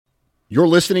You're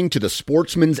listening to the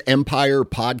Sportsman's Empire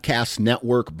Podcast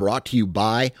Network, brought to you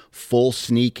by Full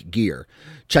Sneak Gear.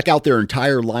 Check out their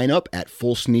entire lineup at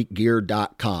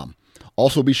fullsneakgear.com.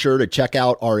 Also be sure to check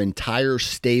out our entire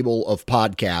stable of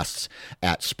podcasts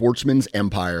at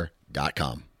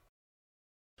sportsmansempire.com.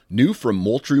 New from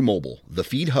Moultrie Mobile, the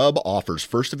Feed Hub offers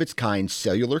first-of-its-kind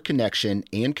cellular connection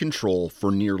and control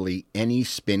for nearly any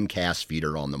spin cast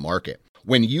feeder on the market.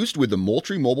 When used with the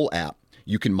Moultrie Mobile app,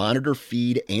 you can monitor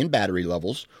feed and battery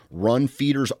levels, run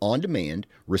feeders on demand,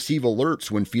 receive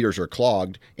alerts when feeders are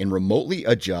clogged, and remotely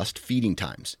adjust feeding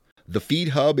times. The Feed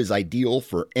Hub is ideal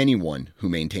for anyone who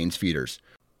maintains feeders.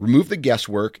 Remove the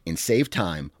guesswork and save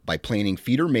time by planning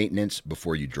feeder maintenance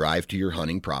before you drive to your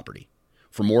hunting property.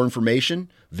 For more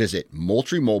information, visit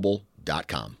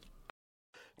MoultrieMobile.com.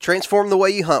 Transform the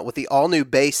way you hunt with the all-new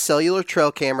base cellular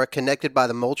trail camera connected by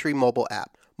the Moultrie Mobile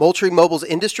app. Moultrie Mobile's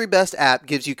industry-best app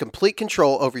gives you complete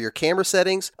control over your camera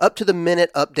settings,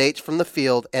 up-to-the-minute updates from the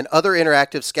field, and other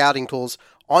interactive scouting tools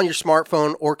on your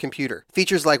smartphone or computer.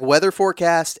 Features like weather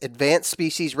forecast, advanced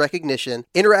species recognition,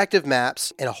 interactive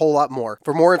maps, and a whole lot more.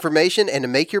 For more information and to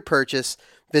make your purchase,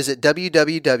 visit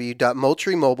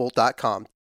www.moultriemobile.com.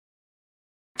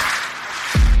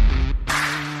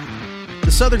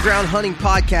 The Southern Ground Hunting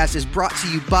Podcast is brought to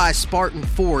you by Spartan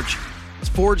Forge. It's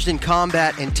forged in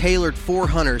combat and tailored for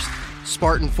hunters.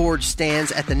 Spartan Forge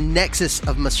stands at the nexus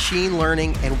of machine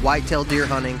learning and whitetail deer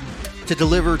hunting to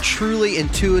deliver truly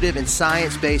intuitive and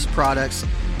science-based products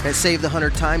that save the hunter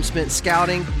time spent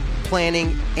scouting,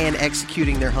 planning, and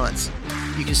executing their hunts.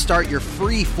 You can start your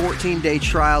free 14-day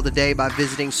trial today by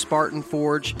visiting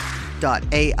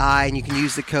SpartanForge.ai, and you can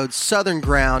use the code Southern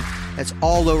Ground. That's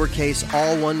all lowercase,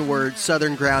 all one word,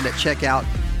 Southern Ground at checkout.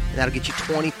 And that'll get you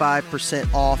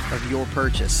 25% off of your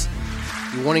purchase.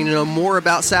 If you're wanting to know more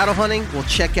about saddle hunting, well,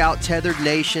 check out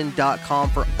tetherednation.com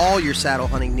for all your saddle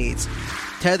hunting needs.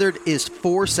 Tethered is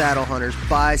for saddle hunters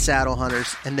by saddle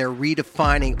hunters, and they're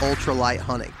redefining ultralight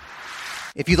hunting.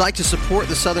 If you'd like to support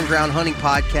the Southern Ground Hunting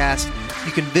Podcast,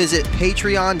 you can visit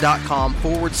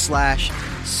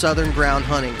patreon.com/Southern Ground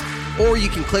Hunting, or you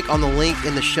can click on the link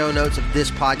in the show notes of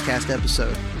this podcast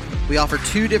episode. We offer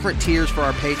 2 different tiers for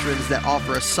our patrons that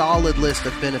offer a solid list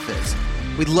of benefits.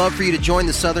 We'd love for you to join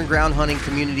the Southern Ground Hunting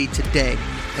community today.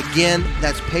 Again,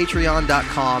 that's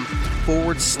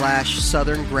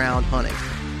patreon.com/Southern Ground Hunting.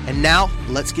 And now,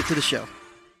 let's get to the show.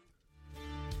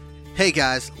 Hey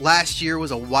guys, last year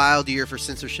was a wild year for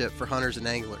censorship for hunters and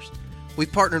anglers. We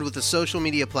partnered with the social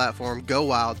media platform Go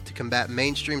Wild to combat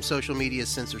mainstream social media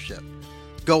censorship.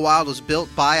 Go Wild was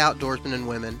built by outdoorsmen and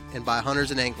women and by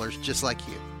hunters and anglers just like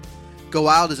you. Go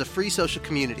Wild is a free social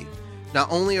community. Not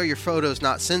only are your photos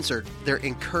not censored, they're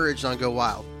encouraged on Go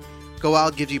Wild. Go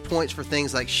Wild gives you points for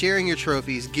things like sharing your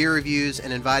trophies, gear reviews,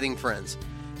 and inviting friends.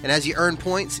 And as you earn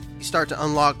points, you start to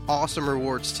unlock awesome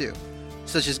rewards too,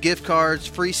 such as gift cards,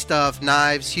 free stuff,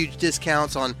 knives, huge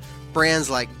discounts on brands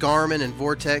like Garmin and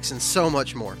Vortex, and so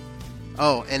much more.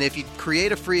 Oh, and if you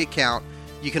create a free account,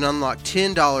 you can unlock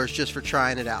 $10 just for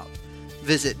trying it out.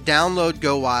 Visit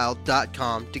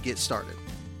downloadgowild.com to get started.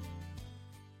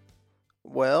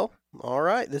 Well, all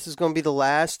right. This is going to be the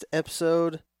last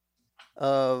episode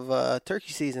of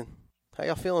turkey season. How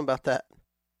y'all feeling about that?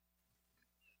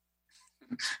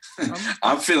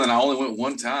 I'm feeling I only went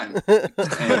one time.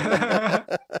 I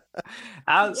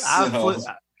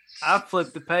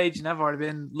flipped the page and I've already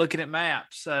been looking at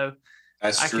maps, so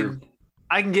that's true.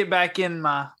 I can get back in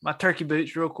my turkey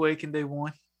boots real quick and do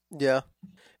one. Yeah.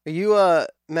 Are you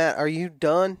Matt? Are you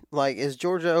done? Like, is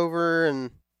Georgia over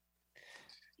and?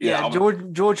 Yeah,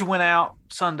 Georgia went out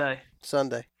Sunday.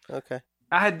 Okay.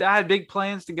 I had big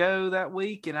plans to go that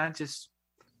week, and I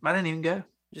didn't even go.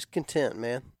 Just content,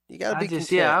 man. You gotta be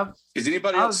content. Yeah. Is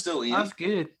anybody else still in? I was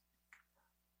good.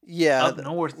 Yeah, up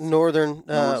north, northern,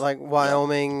 like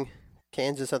Wyoming,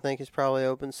 Kansas. I think is probably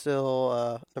open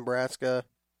still. Nebraska,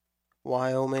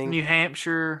 Wyoming, New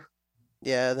Hampshire.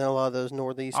 Yeah, then a lot of those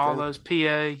northeastern. All those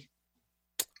PA.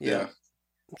 Yeah.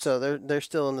 So they're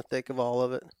still in the thick of all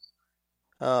of it.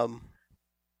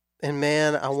 And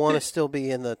man, I want to still be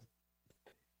in the.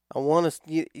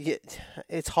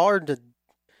 It's hard to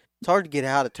get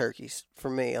out of turkeys for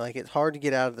me. Like, it's hard to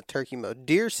get out of the turkey mode.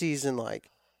 Deer season,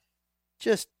 like,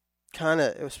 just kind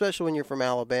of, especially when you're from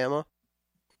Alabama.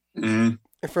 Mm-hmm.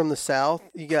 And from the South,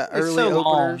 you got early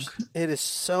openers. Long. It is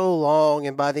so long,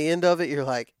 and by the end of it, you're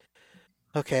like,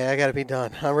 okay, I got to be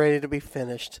done. I'm ready to be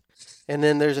finished. And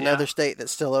then there's another state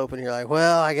that's still open. You're like,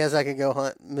 well, I guess I can go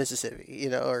hunt Mississippi,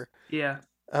 or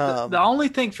the only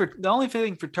thing for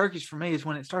turkeys for me is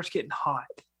when it starts getting hot,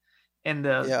 and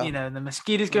the the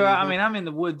mosquitoes go out. I mean, I'm in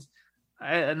the woods.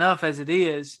 enough as it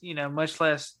is, much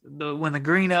less when the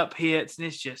green up hits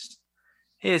and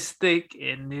it's thick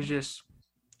and you're just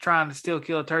trying to still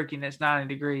kill a turkey and it's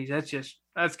 90 degrees.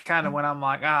 That's kind of when I'm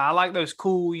like, I like those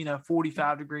cool,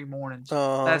 45-degree mornings.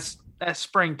 That's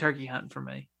spring turkey hunting for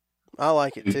me. I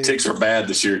like it too. Ticks were bad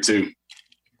this year too.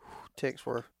 Ticks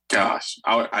were. Gosh,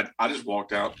 I just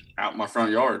walked out my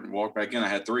front yard and walked back in. I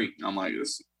had 3. I'm like,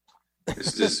 this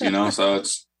just, so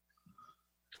it's.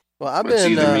 Well, I've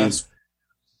been.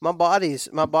 My body's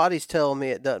telling me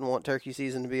it doesn't want turkey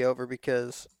season to be over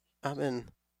because I've been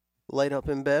laid up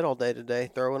in bed all day today,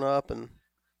 throwing up and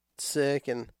sick,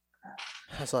 and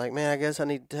I was like, man, I guess I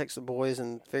need to text the boys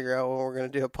and figure out when we're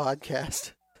going to do a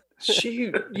podcast.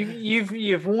 Shoot,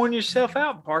 you've worn yourself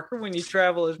out, Parker, when you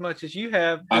travel as much as you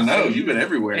have. I know you've been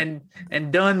everywhere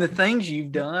and done the things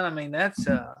you've done. I mean, that's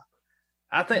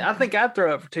I think I'd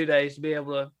throw up for 2 days to be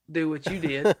able to do what you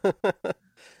did.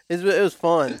 It was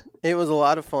fun. It was a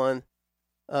lot of fun.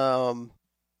 Got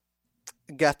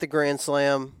the Grand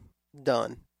Slam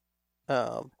done.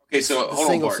 Okay, so hold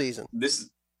on, Bart. Season. This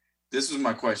was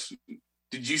my question.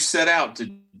 Did you set out to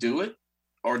do it,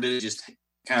 or did it just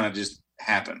kind of just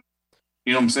happen?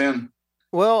 You know what I'm saying?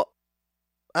 Well,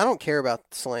 I don't care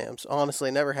about the slams. Honestly,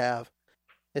 never have.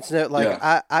 It's no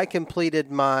I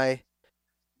completed my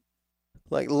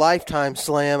lifetime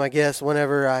slam, I guess,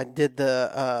 whenever I did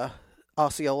the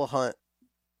Osceola hunt,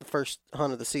 the first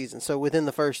hunt of the season. So within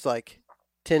the first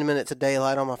 10 minutes of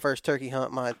daylight on my first turkey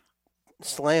hunt, my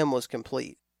slam was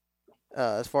complete.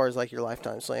 As far as your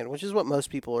lifetime slam, which is what most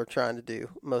people are trying to do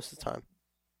most of the time.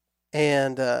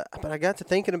 And but I got to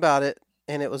thinking about it,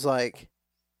 and it was like,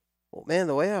 well, man,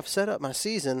 the way I've set up my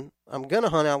season, I'm gonna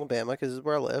hunt Alabama because it's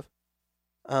where I live.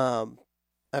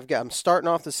 I'm starting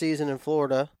off the season in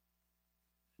Florida.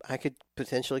 I could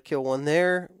potentially kill one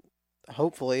there.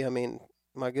 Hopefully, I mean,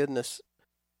 my goodness,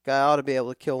 guy ought to be able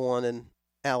to kill one in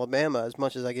Alabama as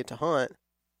much as I get to hunt.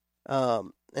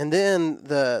 And then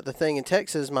the thing in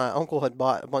Texas, my uncle had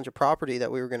bought a bunch of property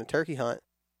that we were going to turkey hunt.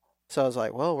 So I was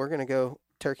like, well, we're going to go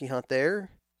turkey hunt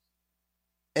there.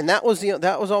 And that was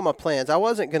all my plans. I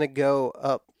wasn't going to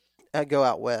go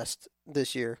out west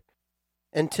this year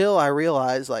until I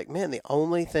realized, man, the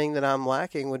only thing that I'm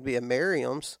lacking would be a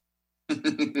Merriam's.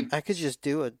 I could just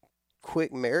do a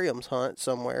quick Merriam's hunt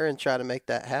somewhere and try to make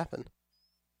that happen.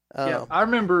 Yeah, I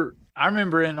remember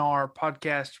in our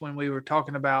podcast when we were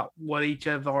talking about what each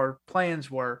of our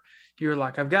plans were, you were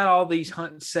like, I've got all these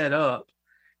hunts set up,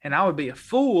 and I would be a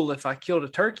fool if I killed a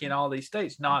turkey in all these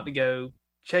states not to go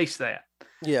chase that.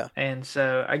 Yeah. And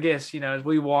so I guess, as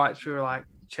we watched, we were like,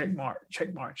 check mark,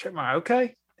 check mark, check mark.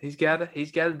 Okay, he's got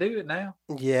to do it now.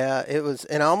 Yeah, it was,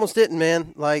 and I almost didn't,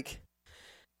 man. Let's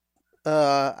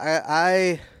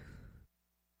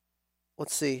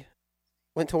see.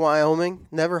 Went to Wyoming.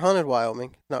 Never hunted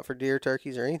Wyoming. Not for deer,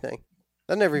 turkeys, or anything.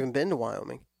 I've never even been to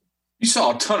Wyoming. You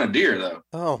saw a ton of deer, though.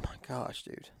 Oh, my gosh,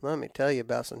 dude. Let me tell you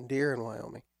about some deer in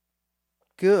Wyoming.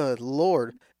 Good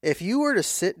Lord. If you were to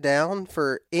sit down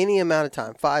for any amount of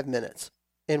time, 5 minutes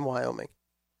in Wyoming,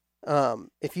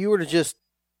 if you were to just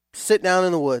sit down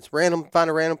in the woods, find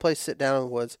a random place, sit down in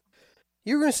the woods,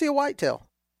 you're going to see a whitetail.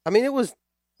 I mean, it was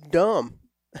dumb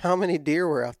how many deer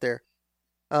were out there.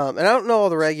 And I don't know all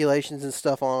the regulations and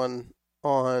stuff on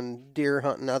deer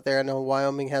hunting out there. I know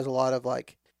Wyoming has a lot of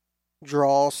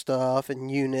draw stuff and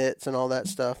units and all that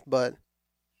stuff, but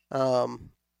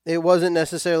it wasn't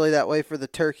necessarily that way for the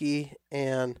turkey.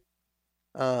 And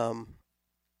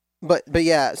but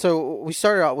yeah, so we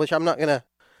started out, which I'm not gonna.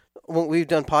 We've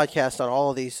done podcasts on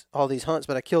all these hunts,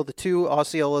 but I killed the 2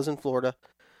 Osceolas in Florida,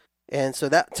 and so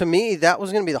that to me that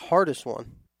was gonna be the hardest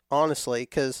one, honestly,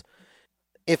 because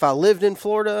if I lived in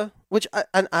Florida, which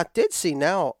I did see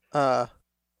now, I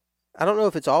don't know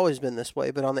if it's always been this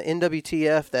way, but on the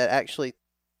NWTF that actually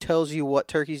tells you what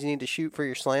turkeys you need to shoot for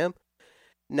your slam,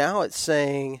 now it's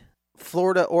saying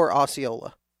Florida or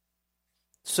Osceola.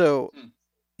 So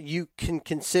you can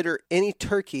consider any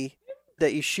turkey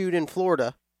that you shoot in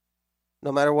Florida,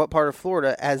 no matter what part of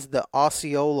Florida, as the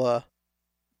Osceola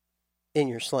in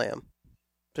your slam.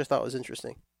 Just thought it was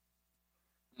interesting.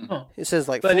 Huh. It says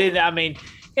but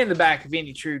in the back of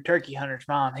any true turkey hunter's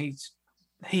mind,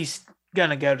 he's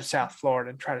gonna go to South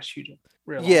Florida and try to shoot him.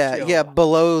 Yeah,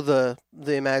 below the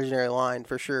imaginary line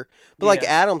for sure. But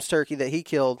Adam's turkey that he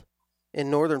killed in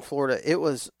northern Florida, it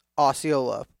was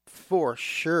Osceola for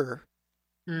sure,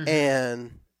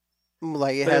 and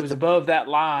it was above that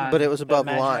line. But it was above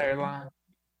the line.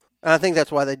 And I think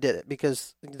that's why they did it,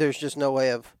 because there's just no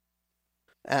way of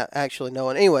actually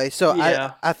knowing. Anyway, so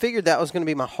yeah. I figured that was going to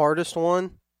be my hardest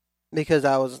one because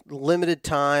I was limited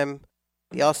time.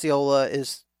 The Osceola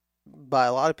is by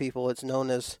a lot of people, it's known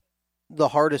as the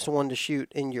hardest one to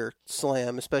shoot in your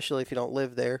slam, especially if you don't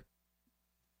live there.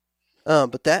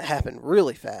 But that happened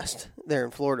really fast there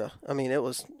in Florida. I mean, it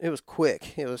was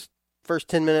quick. It was first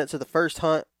 10 minutes of the first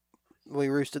hunt. We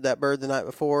roosted that bird the night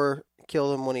before,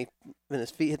 killed him when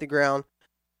his feet hit the ground.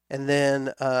 And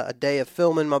then a day of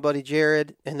filming my buddy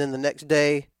Jared. And then the next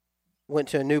day, went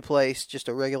to a new place, just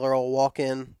a regular old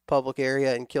walk-in public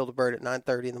area, and killed a bird at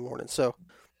 9:30 in the morning. So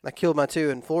I killed my two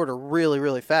in Florida really,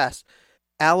 really fast.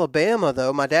 Alabama,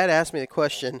 though, my dad asked me the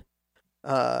question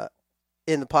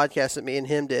in the podcast that me and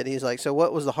him did. He's like, so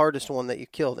what was the hardest one that you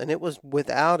killed? And it was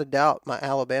without a doubt my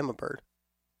Alabama bird.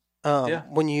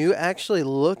 When you actually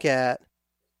look at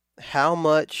how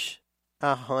much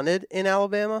I hunted in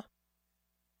Alabama,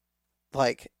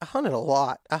 like, I hunted a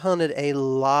lot. I hunted a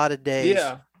lot of days.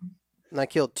 Yeah. And I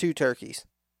killed 2 turkeys.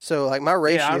 So, like, my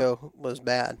ratio was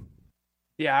bad.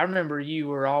 Yeah, I remember you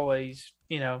were always,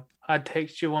 I'd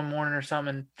text you one morning or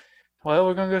something. Well,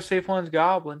 we're gonna go see if one's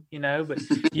gobbling, but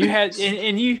you had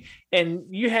and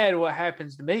you had what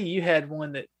happens to me. You had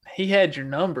one that he had your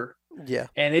number. Yeah.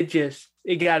 And it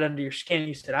got under your skin.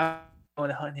 You said, I'm going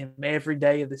to hunt him every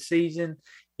day of the season.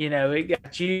 It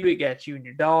got you and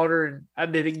your daughter, and I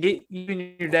did it get you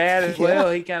and your dad as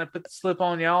well. He kind of put the slip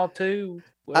on y'all too.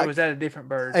 Or was that a different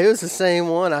bird? It was the same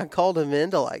one. I called him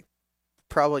into like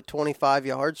probably 25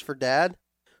 yards for Dad,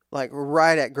 like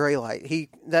right at gray light.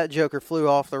 That joker flew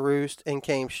off the roost and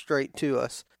came straight to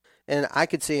us, and I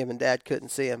could see him, and Dad couldn't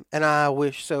see him. And I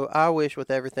wish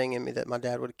with everything in me that my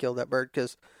dad would have killed that bird,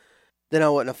 because then I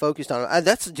wouldn't have focused on him.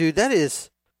 That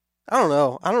is. I don't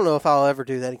know. I don't know if I'll ever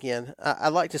do that again. I'd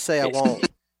like to say I won't.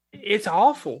 It's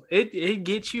awful. It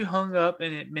gets you hung up,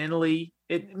 and it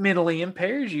mentally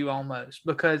impairs you almost,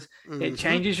 because it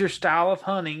changes your style of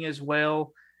hunting as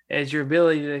well as your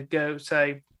ability to go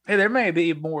say, hey, there may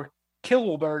be a more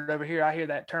killable bird over here. I hear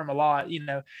that term a lot.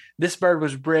 This bird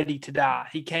was ready to die.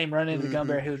 He came running into the gun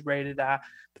bear. He was ready to die.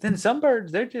 But then some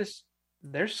birds,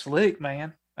 they're slick,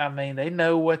 man. I mean, they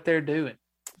know what they're doing.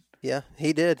 Yeah,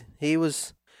 he did. He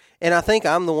was. And I think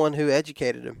I'm the one who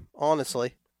educated him,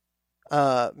 honestly,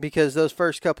 because those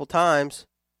first couple times,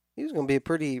 he was going to be a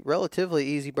pretty relatively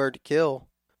easy bird to kill.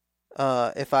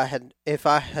 If I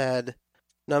had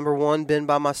number one been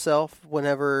by myself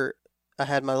whenever I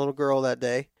had my little girl that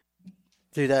day,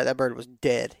 dude, that bird was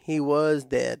dead. He was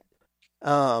dead.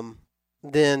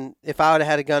 Then if I would have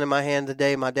had a gun in my hand the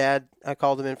day I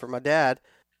called him in for my dad,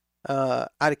 I'd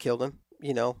have killed him,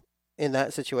 in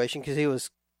that situation, because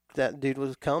that dude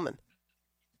was coming.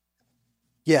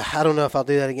 Yeah, I don't know if I'll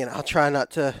do that again. I'll try not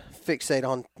to fixate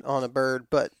on a bird,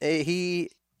 but I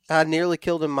nearly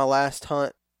killed him my last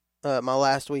hunt, my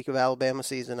last week of Alabama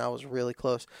season. I was really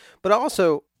close, but I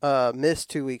also missed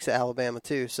 2 weeks of Alabama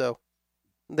too. So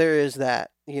there is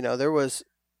that. There was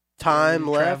time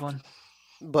left, traveling.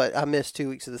 But I missed 2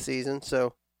 weeks of the season.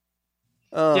 So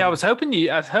I was hoping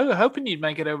hoping you'd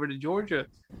make it over to Georgia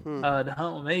to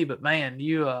hunt with me, but man,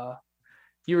 you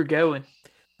were going.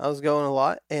 I was going a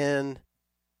lot, and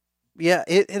yeah,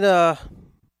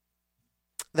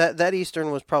 that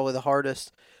Eastern was probably the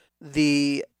hardest.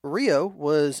 The Rio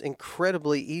was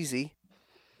incredibly easy,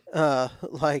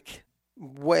 like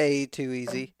way too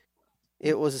easy.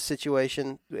 It was a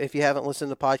situation. If you haven't listened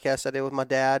to the podcast I did with my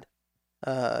dad,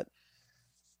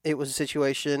 it was a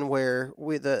situation where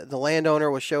the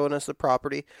landowner was showing us the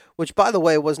property, which, by the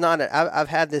way, was not. I've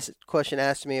had this question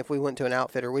asked to me if we went to an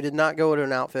outfitter. We did not go to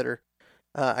an outfitter.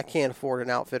 I can't afford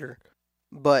an outfitter,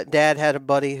 but Dad had a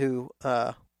buddy who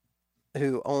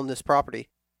owned this property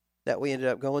that we ended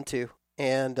up going to,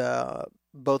 and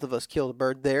both of us killed a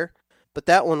bird there. But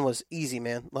that one was easy,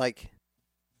 man. Like,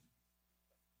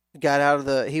 got out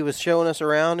of he was showing us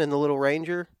around in the little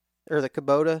Ranger, or the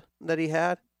Kubota that he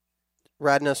had,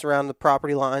 riding us around the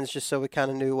property lines just so we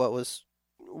kind of knew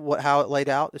how it laid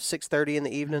out. It was 6:30 in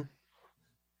the evening.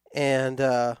 And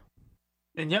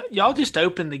y'all just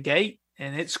opened the gate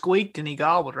and it squeaked and he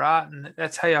gobbled, right? And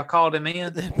that's how y'all called him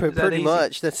in? Pretty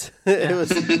much. That's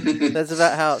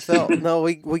about how it felt. No,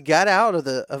 we got out of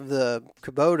the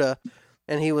Kubota,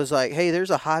 and he was like, hey,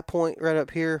 there's a high point right up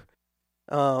here.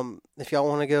 If y'all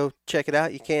want to go check it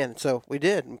out, you can. So we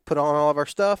did, and put on all of our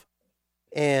stuff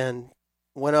and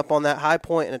went up on that high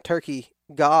point, and a turkey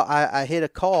I hit a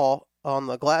call on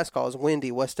the glass call. It was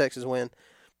windy, West Texas wind.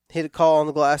 Hit a call on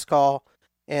the glass call,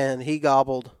 and he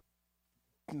gobbled.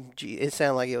 It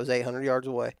sounded like it was 800 yards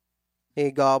away.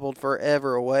 He gobbled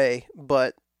forever away,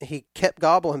 but he kept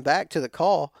gobbling back to the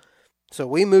call. So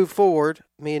we moved forward.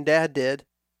 Me and Dad did.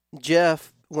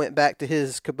 Jeff went back to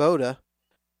his Kubota,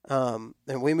 and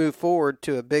we moved forward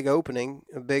to a big opening,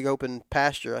 a big open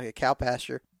pasture, like a cow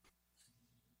pasture.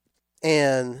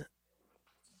 And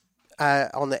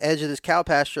on the edge of this cow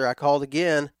pasture, I called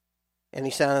again, and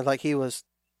he sounded like he was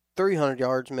 300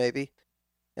 yards maybe.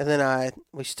 And then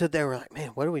we stood there. We're like, man,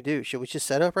 what do we do? Should we just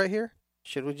set up right here?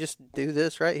 Should we just do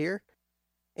this right here?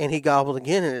 And he gobbled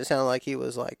again, and it sounded like he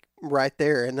was like right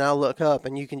there. And then I look up,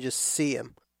 and you can just see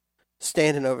him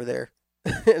standing over there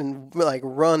and like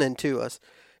running to us.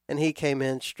 And he came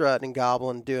in strutting and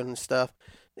gobbling, doing stuff.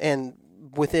 And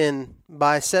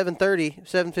by 7:30,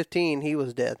 7:15, he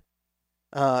was dead.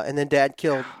 And then Dad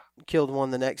killed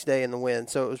one the next day in the wind,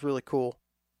 so it was really cool.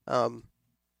 And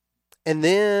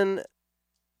then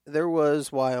there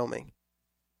was Wyoming,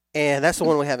 and that's the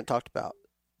one we haven't talked about.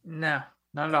 No,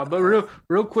 not at all. But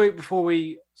real quick before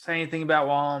we say anything about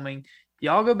Wyoming,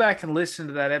 y'all go back and listen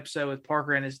to that episode with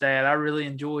Parker and his dad. I really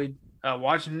enjoyed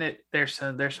watching it. There's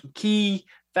some key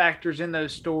factors in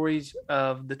those stories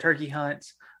of the turkey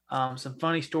hunts, some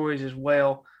funny stories as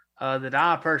well. That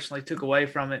I personally took away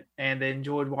from it and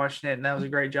enjoyed watching it. And that was a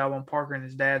great job on Parker and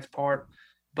his dad's part.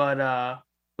 But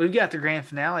we've got the grand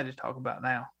finale to talk about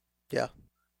now. Yeah.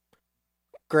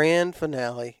 Grand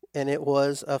finale. And it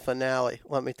was a finale,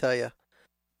 let me tell you.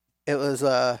 It was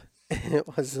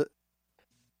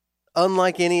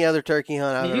unlike any other turkey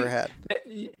hunt I've ever had.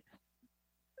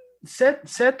 Set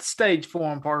the stage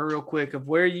for him, Parker, real quick, of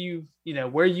where you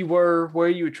were, where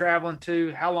you were traveling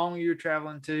to, how long you were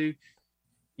traveling to.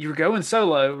 You were going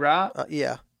solo, right?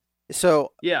 Yeah.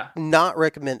 So, yeah, not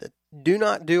recommended. Do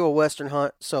not do a Western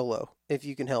hunt solo if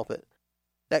you can help it.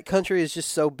 That country is just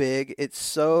so big. It's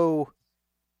so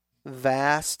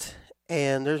vast,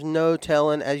 and there's no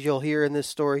telling, as you'll hear in this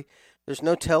story, there's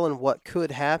no telling what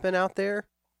could happen out there.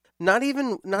 Not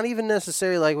even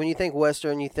necessarily like when you think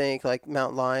Western, you think like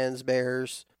mountain lions,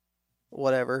 bears,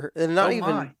 whatever. And not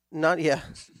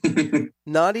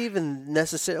even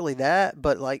necessarily that,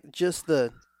 but like just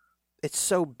it's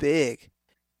so big.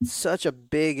 It's such a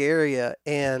big area.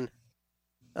 And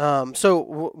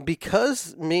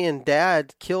because me and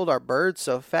Dad killed our birds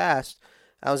so fast,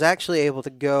 I was actually able to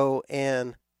go,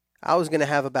 and I was going to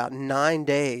have about 9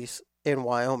 days in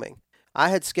Wyoming. I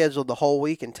had scheduled the whole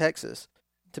week in Texas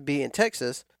to be in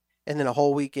Texas, and then a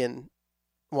whole week in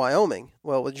Wyoming.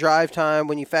 Well, with drive time,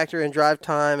 when you factor in drive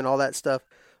time and all that stuff,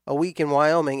 a week in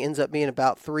Wyoming ends up being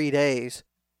about 3 days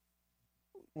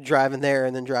driving there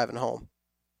and then driving home.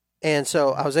 And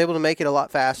so I was able to make it a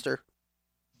lot faster,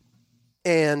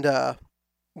 and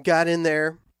got in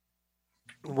there,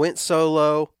 went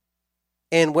solo.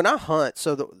 And when I hunt,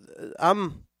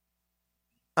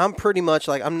 I'm pretty much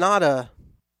like, I'm not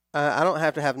I don't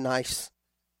have to have nice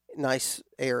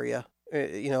area,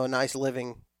 nice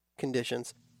living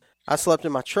conditions. I slept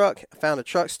in my truck. I found a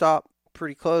truck stop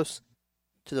pretty close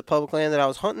to the public land that I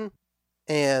was hunting,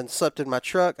 and slept in my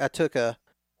truck. I took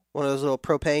one of those little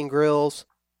propane grills,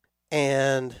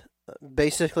 and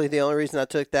basically the only reason I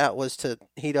took that was to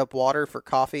heat up water for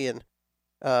coffee and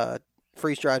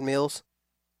freeze-dried meals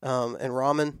and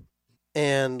ramen,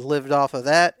 and lived off of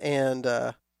that and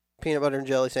peanut butter and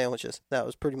jelly sandwiches. That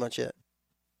was pretty much it.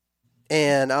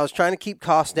 And I was trying to keep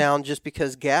costs down just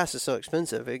because gas is so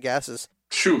expensive. Gas is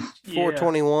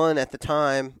 $4.21 at the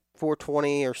time,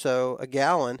 $4.20 or so a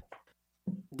gallon.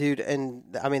 Dude, and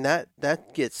I mean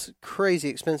that gets crazy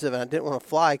expensive, and I didn't want to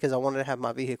fly because I wanted to have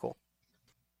my vehicle.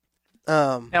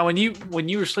 Now, when you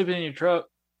were sleeping in your truck,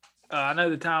 I know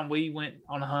the time we went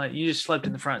on a hunt, you just slept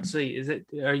in the front seat.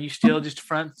 Are you still just a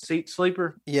front seat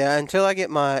sleeper? Yeah, until I get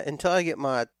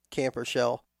my camper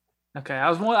shell. Okay, I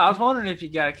was wondering if you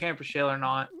got a camper shell or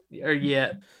not, or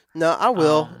yet. No, I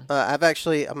will. I've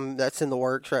actually, that's in the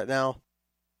works right now.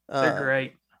 They're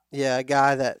great. Yeah, a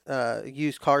guy that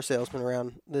used car salesman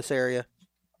around this area.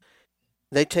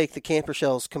 They take the camper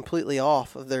shells completely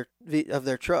off of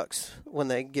their trucks when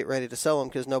they get ready to sell them,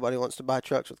 because nobody wants to buy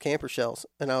trucks with camper shells.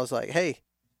 And I was like, "Hey,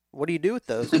 what do you do with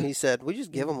those?" And he said, "We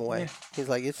just give them away." He's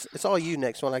like, "It's all you.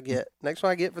 Next one I get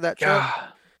for that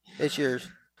truck, it's yours."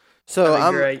 So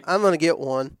I'm gonna get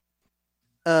one.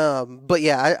 But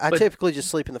yeah, I typically just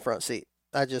sleep in the front seat.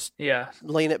 I just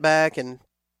lean it back and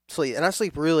sleep, and I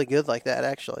sleep really good like that,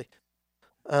 actually.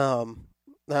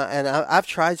 And I've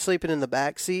tried sleeping in the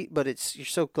back seat, but you're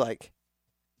so like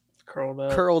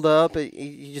curled up.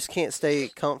 You just can't stay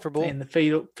comfortable in the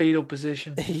fetal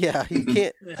position. Yeah, you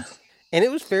can't. And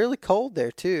it was fairly cold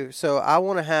there too, so I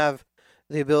want to have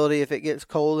the ability, if it gets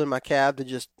cold in my cab, to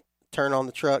just turn on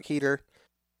the truck heater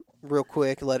real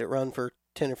quick, let it run for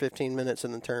 10 or 15 minutes,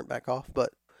 and then turn it back off.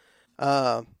 But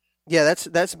yeah,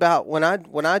 that's about when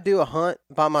I do a hunt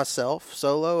by myself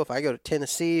solo. If I go to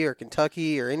Tennessee or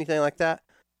Kentucky or anything like that,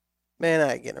 man,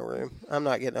 I ain't getting a room. I'm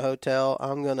not getting a hotel.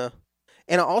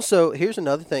 And also, here's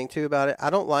another thing too about it. I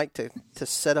don't like to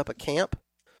set up a camp,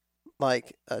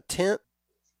 like a tent,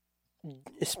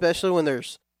 especially when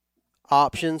there's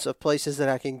options of places that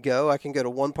I can go. I can go to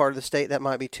one part of the state that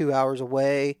might be 2 hours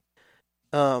away.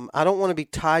 I don't want to be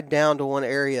tied down to one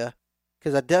area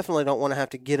because I definitely don't want to have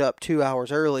to get up 2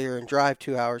 hours earlier and drive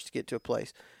 2 hours to get to a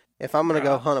place. If I'm going to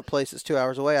go hunt a place that's 2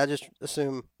 hours away, I just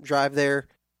assume drive there,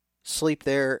 sleep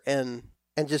there, and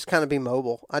just kind of be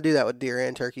mobile. I do that with deer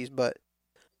and turkeys, but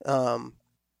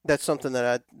that's something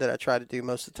that I try to do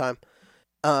most of the time.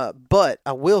 But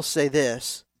I will say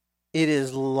this: it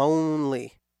is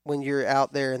lonely when you're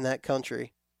out there in that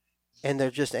country, and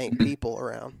there just ain't people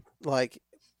around. Like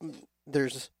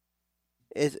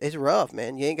it's rough,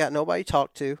 man. You ain't got nobody to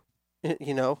talk to,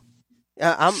 you know.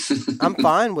 I'm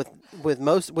fine with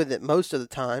it most of the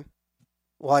time.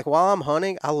 Like while I'm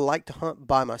hunting, I like to hunt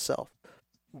by myself.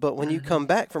 But when you come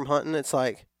back from hunting, it's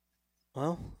like,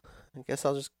 well, I guess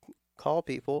I'll just call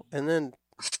people, and then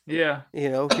yeah, you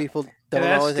know, people don't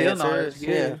always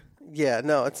answer. Yeah,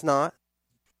 no, it's not.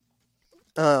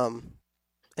 And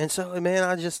so,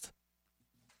 man,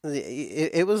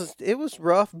 it was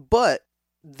rough, but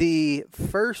the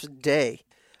first day,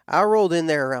 I rolled in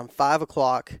there around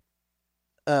 5:00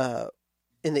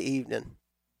 in the evening,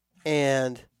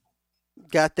 and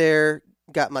got there,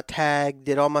 got my tag,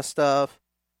 did all my stuff,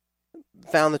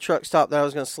 found the truck stop that I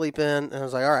was going to sleep in, and I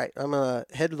was like, all right, I'm going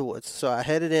to head to the woods. So I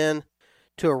headed in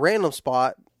to a random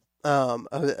spot,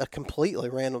 a completely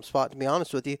random spot, to be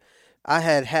honest with you. I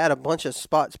had a bunch of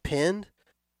spots pinned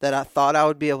that I thought I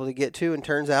would be able to get to, and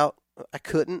turns out I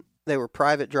couldn't. They were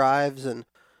private drives and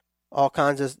there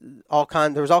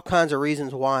was all kinds of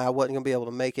reasons why I wasn't going to be able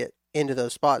to make it into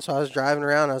those spots. So I was driving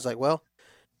around, and I was like, well,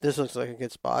 this looks like a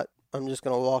good spot. I'm just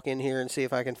going to walk in here and see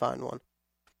if I can find one.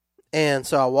 And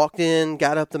so I walked in,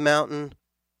 got up the mountain,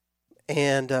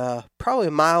 and probably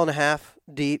 1.5 miles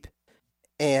deep,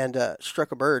 and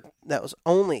struck a bird that was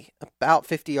only about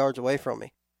 50 yards away from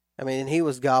me. I mean, and he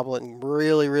was gobbling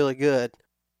really, really good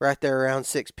right there around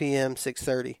 6 p.m.,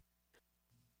 6:30.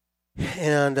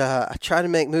 And I tried to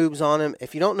make moves on him.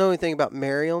 If you don't know anything about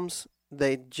Merriam's,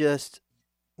 they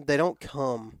don't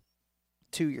come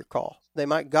to your call. They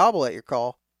might gobble at your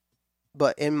call,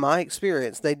 but in my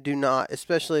experience, they do not,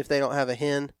 especially if they don't have a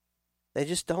hen. They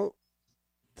just don't.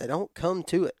 They don't come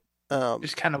to it.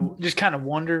 Just kind of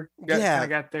wonder.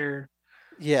 Got their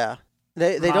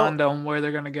They mind don't on where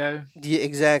they're gonna go. Yeah,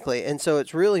 exactly. And so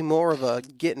it's really more of a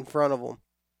get in front of them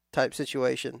type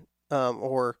situation,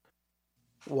 or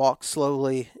walk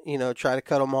slowly. You know, try to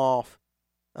cut them off,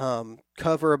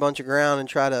 cover a bunch of ground and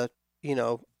try to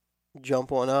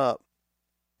jump one up.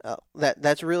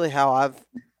 That's really how I've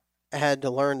had to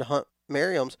learn to hunt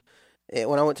Merriam's.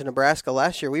 When I went to Nebraska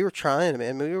last year, we were trying,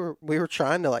 man. We were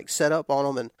trying to like set up on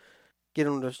them and get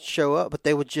them to show up, but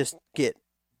they would just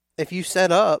if you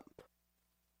set up,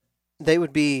 they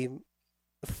would be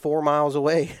 4 miles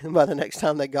away by the next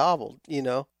time they gobbled. You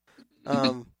know,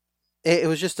 it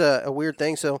was just a weird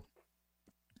thing. So,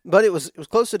 but it was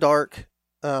close to dark.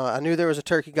 I knew there was a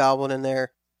turkey gobbling in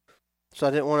there, so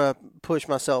I didn't want to push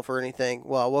myself or anything.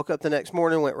 Well, I woke up the next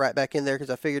morning, went right back in there because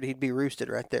I figured he'd be roosted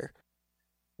right there.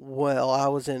 Well, I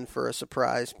was in for a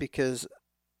surprise because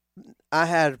I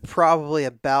had probably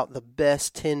about the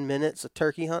best 10 minutes of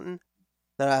turkey hunting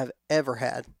that I've ever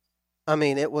had. I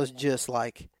mean, it was just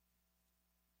like,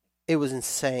 it was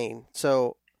insane.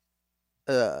 So,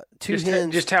 two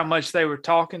hens. Just how much they were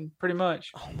talking, pretty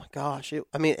much. Oh my gosh.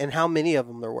 And how many of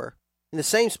them there were in the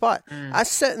same spot. I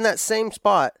sat in that same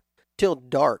spot till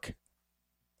dark.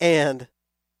 And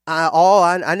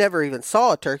I never even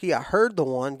saw a turkey. I heard the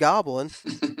one gobbling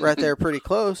right there pretty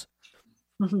close.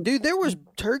 Dude, there was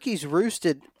turkeys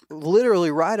roosted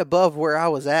literally right above where I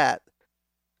was at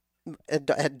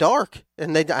dark,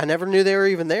 and I never knew they were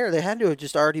even there. They had to have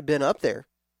just already been up there.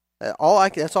 That's all I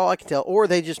can tell. Or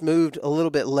they just moved a little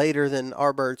bit later than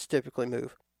our birds typically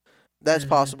move. That's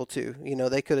possible too. You know,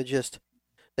 they could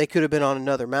have been on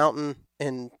another mountain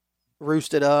and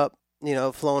roosted up,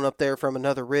 flown up there from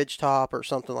another ridge top or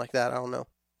something like that. I don't know.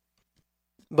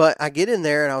 But I get in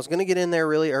there, and I was going to get in there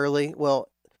really early. Well,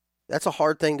 that's a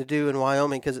hard thing to do in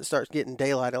Wyoming because it starts getting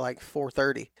daylight at like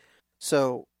 4:30.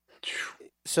 So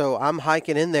I'm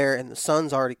hiking in there, and the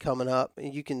sun's already coming up.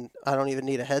 I don't even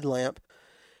need a headlamp.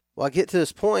 Well, I get to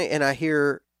this point, and I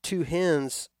hear two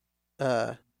hens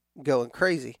going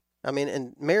crazy. I mean,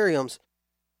 and Merriam's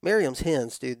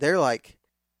hens, dude,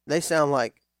 they sound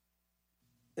like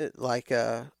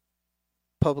a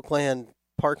public land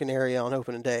parking area on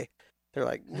opening day. They're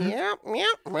like, meow, meow,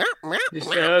 meow, meow.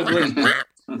 Just ugly.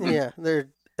 Yeah, they're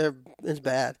it's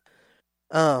bad.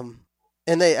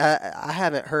 And I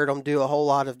haven't heard them do a whole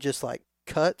lot of just like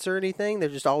cuts or anything. They're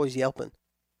just always yelping.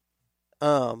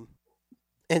 And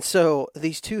so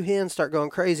these two hens start going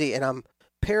crazy, and I'm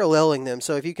paralleling them.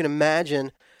 So if you can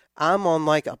imagine, I'm on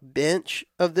like a bench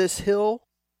of this hill,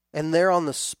 and they're on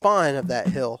the spine of that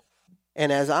hill.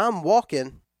 And as I'm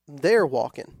walking, they're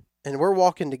walking, and we're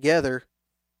walking together,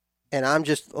 and I'm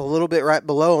just a little bit right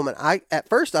below them. And at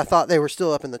first I thought they were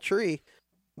still up in the tree,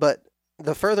 but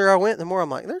the further I went, the more I'm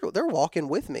like, they're walking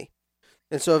with me.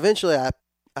 And so eventually I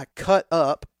cut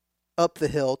up the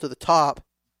hill to the top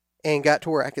and got to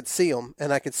where I could see them.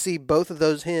 And I could see both of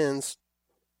those hens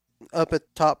up at the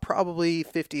top, probably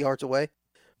 50 yards away,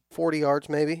 40 yards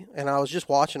maybe. And I was just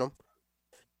watching them.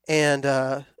 And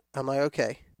I'm like,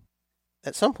 okay,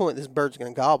 at some point this bird's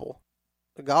going to gobble.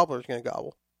 The gobbler's going to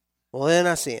gobble. Well, then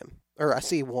I see him, or I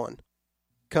see one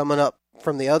coming up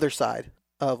from the other side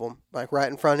of them, like right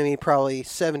in front of me, probably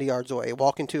 70 yards away,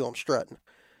 walking to him, strutting.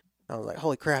 I was like,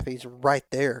 holy crap, he's right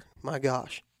there. My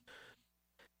gosh.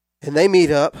 And they meet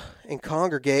up and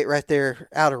congregate right there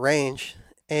out of range.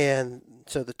 And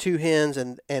so the two hens,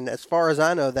 and as far as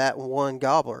I know, that one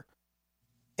gobbler.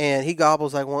 And he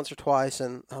gobbles like once or twice,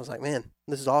 and I was like, man,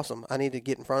 this is awesome. I need to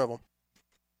get in front of him.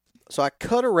 So I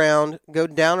cut around, go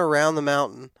down around the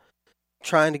mountain,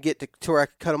 trying to get to where I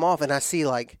could cut them off, and I see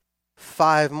like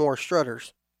 5 more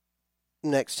strutters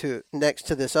next to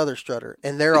this other strutter,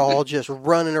 and they're all just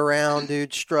running around,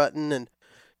 dude, strutting, and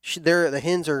the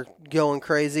hens are going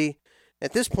crazy.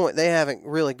 At this point, they haven't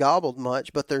really gobbled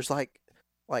much, but there's like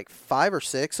 5 or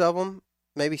 6 of them,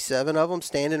 maybe 7 of them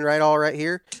standing right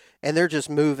here, and they're just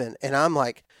moving, and I'm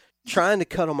like trying to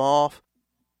cut them off,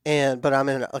 but I'm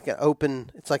in like an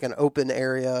open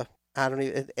area. I don't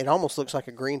even. It almost looks like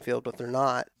a green field, but they're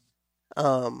not.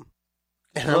 And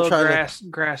I'm trying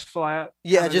grass flat.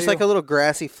 Yeah, just like a little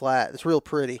grassy flat. It's real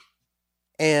pretty.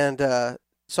 And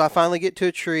so I finally get to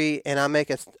a tree, and I make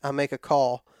a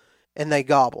call, and they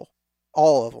gobble.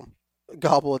 All of them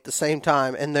gobble at the same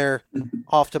time, and they're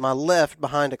off to my left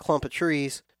behind a clump of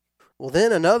trees. Well,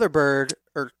 then another bird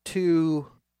or 2,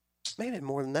 maybe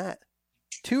more than that,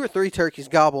 2 or 3 turkeys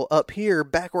gobble up here,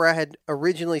 back where I had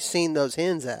originally seen those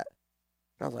hens at.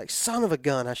 I was like, son of a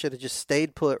gun, I should have just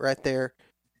stayed put right there.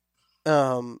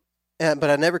 But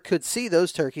I never could see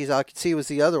those turkeys. All I could see was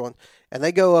the other one. And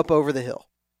they go up over the hill.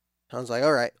 I was like,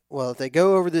 all right, well, if they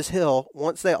go over this hill,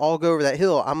 once they all go over that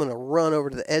hill, I'm going to run over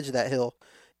to the edge of that hill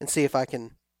and see if I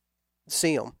can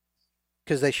see them,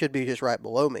 because they should be just right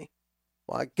below me.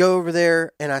 Well, I go over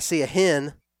there, and I see a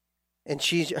hen, and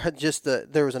she's just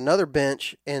there was another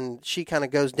bench, and she kind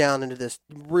of goes down into this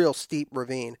real steep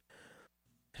ravine.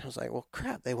 I was like, well,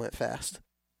 crap, they went fast.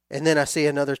 And then I see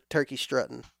another turkey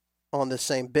strutting on the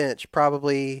same bench,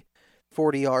 probably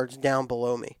 40 yards down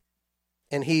below me.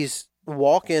 And he's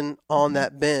walking on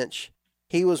that bench.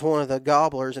 He was one of the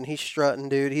gobblers, and he's strutting,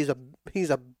 dude. He's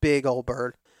a big old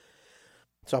bird.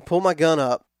 So I pull my gun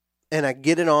up, and I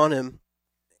get it on him,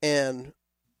 and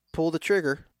pull the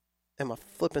trigger, and my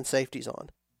flipping safety's on.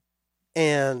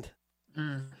 And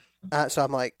so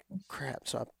I'm like, crap.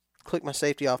 So I click my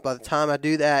safety off. By the time I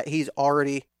do that, he's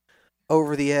already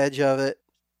over the edge of it,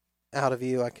 out of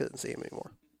view. I couldn't see him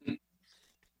anymore.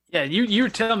 Yeah, you were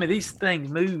telling me these things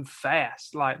move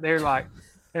fast. Like they're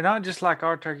not just like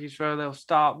our turkeys where they'll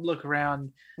stop, look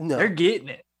around. No, they're getting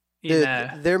it. You know?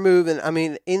 They're moving. I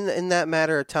mean, in that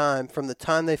matter of time, from the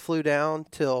time they flew down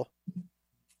till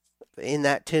in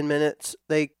that 10 minutes,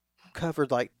 they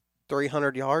covered like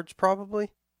 300 yards probably.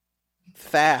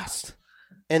 Fast.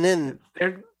 And then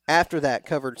after that,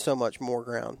 covered so much more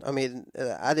ground. I mean,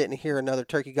 I didn't hear another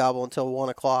turkey gobble until 1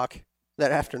 o'clock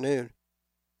that afternoon.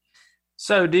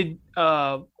 So did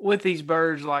with these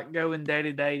birds, like going day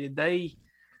to day, did they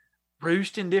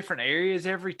roost in different areas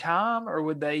every time, or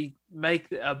would they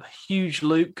make a huge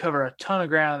loop, cover a ton of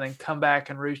ground, and then come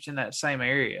back and roost in that same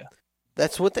area?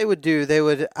 That's what they would do.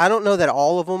 I don't know that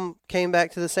all of them came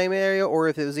back to the same area, or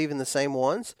if it was even the same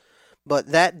ones,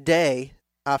 but that day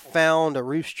I found a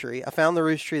roost tree. I found the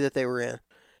roost tree that they were in,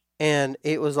 and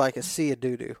it was like a sea of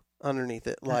doo-doo underneath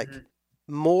it, like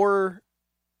more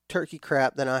turkey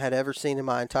crap than I had ever seen in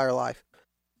my entire life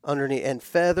underneath, and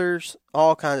feathers,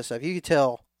 all kinds of stuff. You could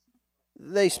tell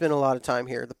they spent a lot of time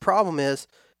here. The problem is,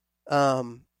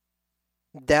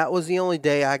 that was the only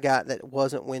day I got that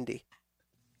wasn't windy,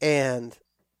 and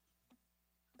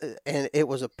it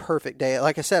was a perfect day.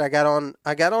 Like I said, I got on.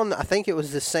 I think it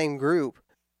was the same group.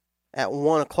 At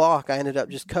 1 o'clock, I ended up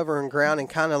just covering ground and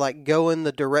kind of like going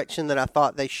the direction that I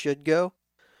thought they should go,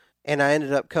 and I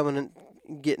ended up coming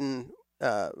and getting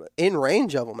in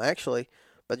range of them actually,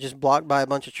 but just blocked by a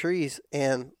bunch of trees.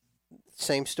 And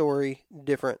same story,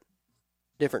 different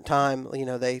different time.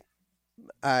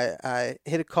 I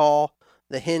hit a call.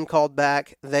 The hen called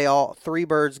back. 3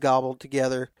 birds gobbled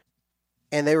together,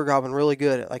 and they were gobbling really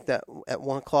good at like that at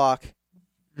 1 o'clock.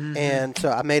 Mhm. And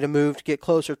so I made a move to get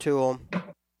closer to them.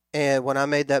 And when I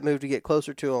made that move to get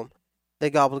closer to them, they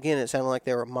gobbled again. It sounded like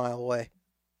they were a mile away.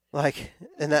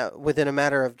 And that within a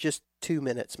matter of just 2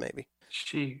 minutes, maybe.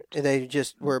 Shoot. They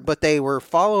just were, but they were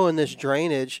following this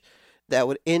drainage that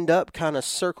would end up kind of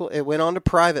circle. It went on to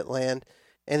private land,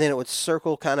 and then it would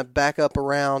circle kind of back up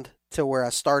around to where I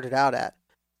started out at.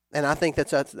 And I think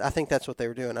that's what they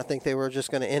were doing. I think they were just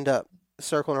going to end up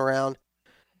circling around.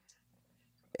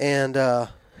 And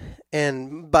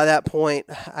by that point,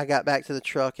 I got back to the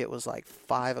truck. It was like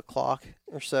 5 o'clock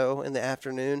or so in the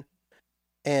afternoon,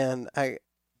 and I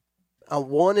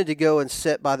wanted to go and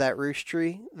sit by that roost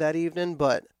tree that evening,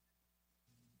 but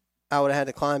I would have had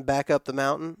to climb back up the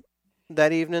mountain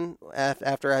that evening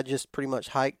after I just pretty much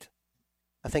hiked.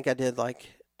 I think I did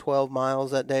like 12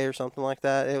 miles that day or something like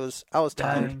that. I was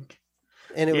tired, Dang.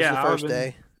 and it was the first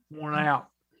day. Worn out.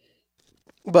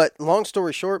 But long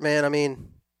story short, man, I mean,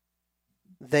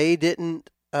 they didn't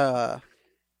do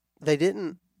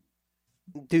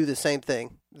the same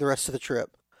thing the rest of the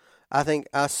trip. I think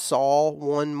I saw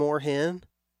one more hen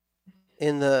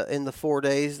in the 4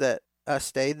 days that I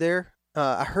stayed there.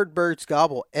 I heard birds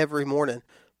gobble every morning,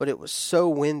 but it was so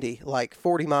windy, like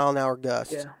 40-mile-an-hour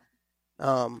gusts.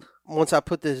 Yeah. Once I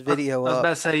put this video I was up, about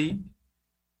to say,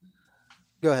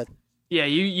 go ahead. yeah,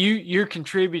 you're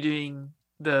contributing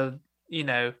the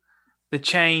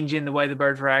change in the way the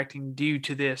birds were acting due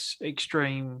to this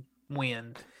extreme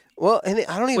wind. Well, and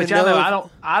I don't even Which know.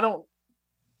 I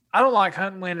don't like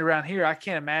hunting wind around here. I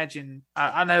can't imagine.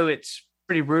 I know it's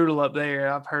pretty brutal up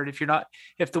there. I've heard if you're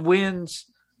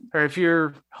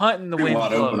hunting the wind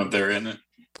wide open up there, isn't it?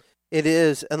 It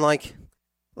is, and like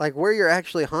where you're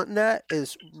actually hunting at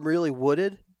is really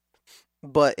wooded,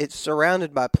 but it's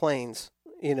surrounded by plains.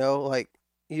 Like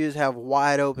you just have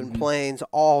wide open plains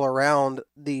all around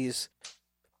this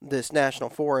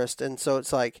national forest, and so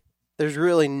it's like there's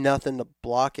really nothing to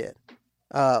block it.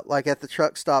 Like at the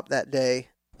truck stop that day,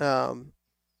 one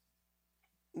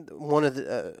of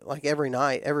the every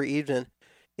night, every evening,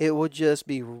 it would just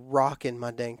be rocking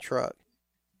my dang truck.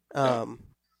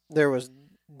 There was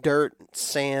dirt,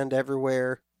 sand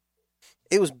everywhere.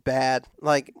 It was bad.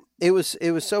 Like it was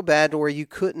so bad to where you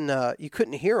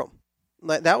couldn't hear them.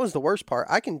 Like that was the worst part.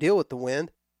 I can deal with the wind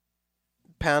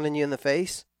pounding you in the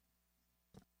face.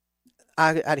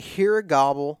 I'd hear a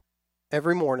gobble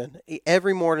every morning.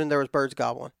 Every morning there was birds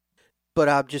gobbling, but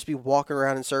I'd just be walking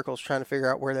around in circles trying to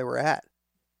figure out where they were at.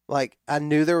 Like I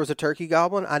knew there was a turkey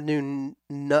gobbling. I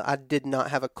did not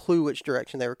have a clue which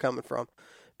direction they were coming from,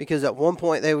 because at one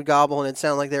point they would gobble and it'd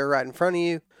sound like they were right in front of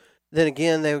you. Then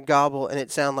again they would gobble and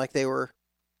it'd sound like they were,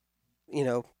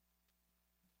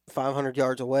 500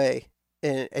 yards away.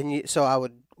 So I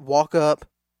would walk up,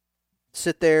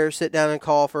 sit down and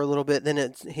call for a little bit.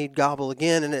 Then he'd gobble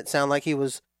again, and it sounded like he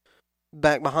was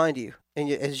back behind you. And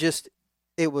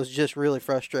it was just really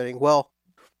frustrating. Well,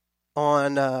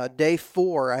 on day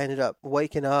 4, I ended up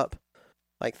waking up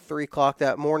like 3 o'clock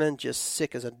that morning, just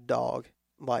sick as a dog,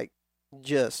 like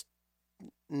just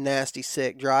nasty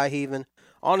sick, dry heaving.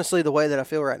 Honestly, the way that I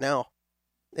feel right now.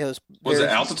 Was it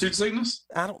altitude sickness?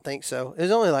 I don't think so. It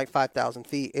was only like 5,000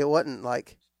 feet. It wasn't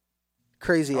like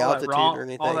crazy altitude or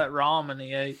anything. All that ramen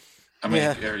he ate. I mean,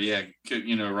 yeah,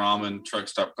 ramen, truck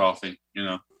stop coffee,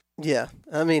 Yeah,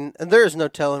 I mean, there's no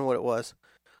telling what it was.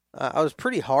 I was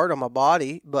pretty hard on my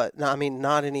body, but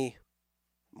not any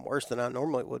worse than I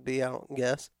normally would be, I don't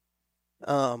guess.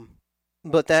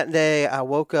 But that day I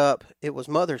woke up, it was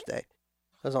Mother's Day.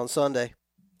 It was on Sunday.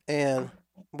 And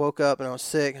woke up and I was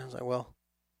sick. I was like, well,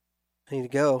 I need to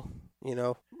go.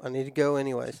 I need to go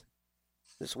anyways.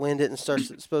 This wind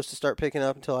supposed to start picking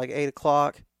up until like 8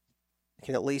 o'clock. I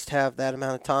can at least have that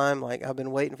amount of time. Like, I've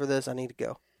been waiting for this. I need to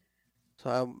go. So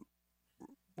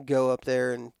I go up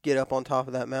there and get up on top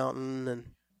of that mountain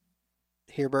and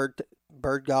hear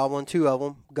bird gobbling. 2 of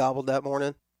them gobbled that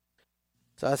morning.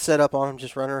 So I set up on them,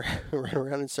 just run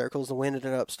around in circles. The wind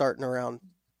ended up starting around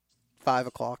 5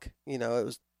 o'clock. It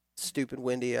was stupid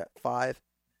windy at 5.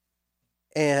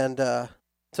 And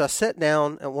so I sat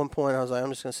down at one point. I was like,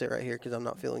 I'm just going to sit right here because I'm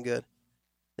not feeling good.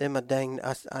 Then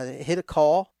I hit a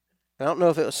call. I don't know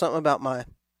if it was something about my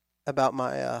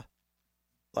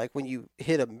like when you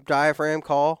hit a diaphragm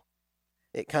call,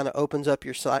 it kind of opens up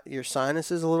your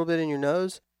sinuses a little bit in your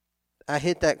nose. I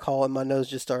hit that call and my nose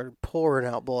just started pouring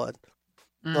out blood.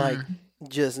 Like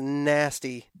just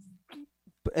nasty.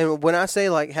 And when I say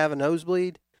like have a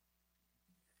nosebleed,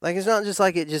 Like, it's not just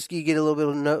like you get a little bit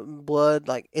of blood.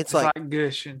 Like, it's like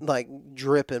gushing. Like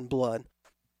dripping blood.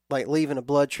 Like leaving a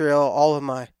blood trail. All of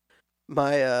my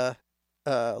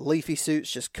leafy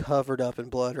suits just covered up in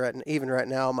blood even right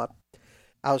now.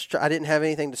 I didn't have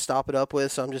anything to stop it up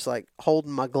with, so I'm just like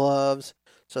holding my gloves.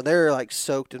 So they're like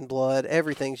soaked in blood.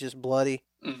 Everything's just bloody.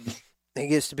 It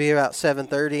gets to be about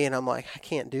 7:30 and I'm like, I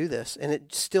can't do this. And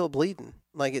it's still bleeding.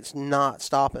 Like, it's not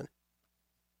stopping.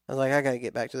 I was like, I got to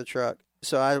get back to the truck.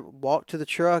 So I walked to the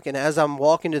truck, and as I'm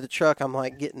walking to the truck, I'm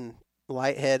like getting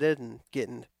lightheaded and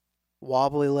getting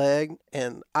wobbly legged.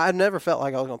 And I've never felt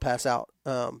like I was going to pass out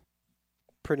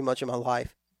pretty much in my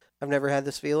life. I've never had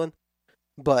this feeling.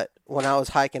 But when I was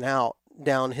hiking out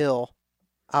downhill,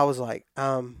 I was like,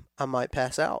 I might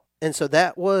pass out. And so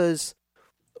that was,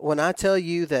 when I tell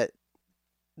you that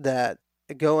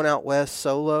going out west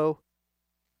solo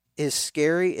is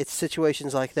scary, it's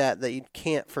situations like that you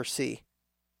can't foresee.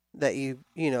 That you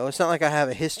know, it's not like I have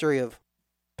a history of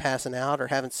passing out or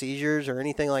having seizures or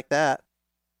anything like that.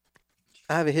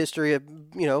 I have a history of,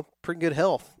 pretty good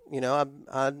health.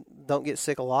 I don't get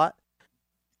sick a lot.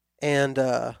 And,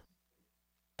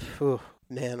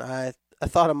 man, I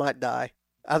thought I might die.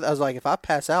 I was like, if I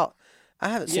pass out, I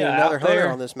haven't seen another hunter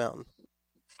on this mountain.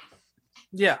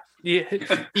 Yeah.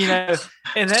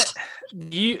 And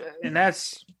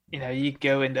that's, you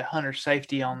go into hunter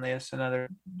safety on this, another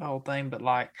whole thing. But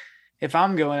like, if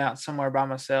I'm going out somewhere by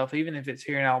myself, even if it's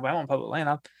here in Alabama on public land,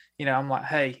 I'm like,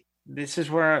 hey, this is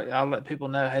where I'll let people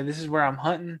know, hey, this is where I'm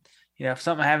hunting. If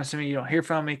something happens to me, you don't hear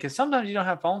from me, because sometimes you don't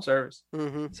have phone service.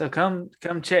 Mm-hmm. So come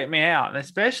check me out. And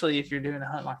especially if you're doing a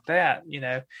hunt like that,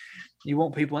 you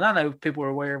want people, and I know people are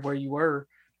aware of where you were,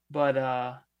 but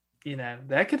that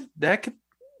could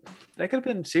have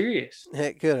been serious.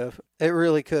 It could have. It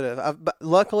really could have. But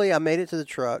luckily, I made it to the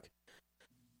truck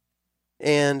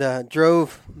and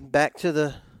drove back to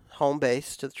the home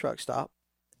base, to the truck stop.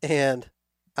 And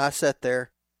I sat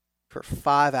there for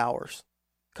 5 hours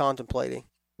contemplating,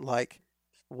 like,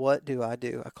 what do I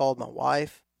do? I called my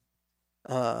wife.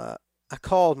 I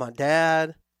called my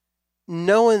dad,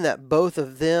 knowing that both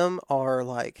of them are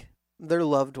like, they're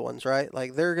loved ones, right?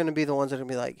 Like, they're going to be the ones that are going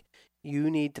to be like,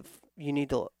 you need to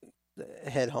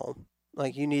head home.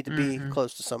 Like, you need to be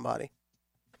close to somebody.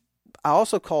 I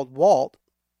also called Walt,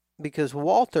 because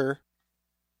Walter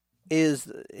is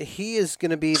going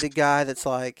to be the guy that's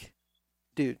like,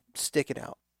 dude, stick it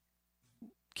out.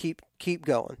 Keep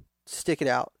going. Stick it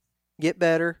out. Get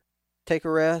better. Take a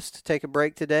rest. Take a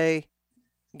break today.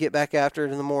 Get back after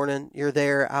it in the morning. You're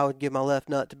there. I would give my left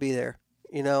nut to be there.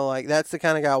 Like, that's the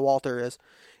kind of guy Walter is.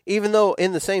 Even though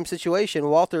in the same situation,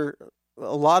 Walter,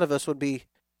 a lot of us would be,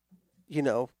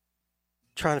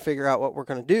 trying to figure out what we're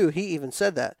going to do. He even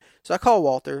said that. So I called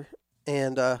Walter,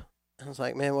 and I was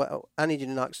like, man, I need you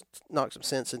to knock some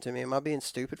sense into me. Am I being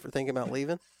stupid for thinking about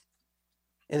leaving?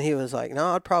 And he was like,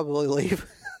 no, I'd probably leave.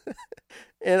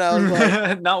 And I was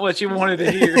like, not what you wanted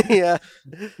to hear. Yeah.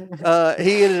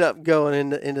 He ended up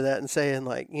going into that and saying,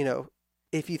 like,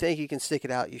 if you think you can stick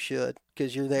it out, you should,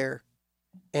 because you're there.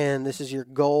 And this is your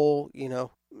goal.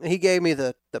 He gave me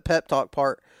the pep talk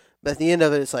part, but at the end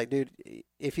of it, it's like, dude,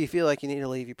 if you feel like you need to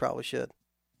leave, you probably should.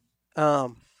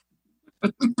 But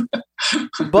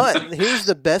here's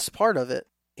the best part of it.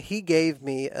 He gave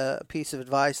me a piece of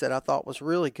advice that I thought was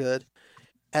really good.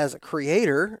 As a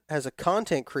creator, as a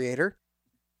content creator,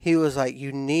 he was like,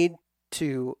 you need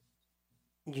to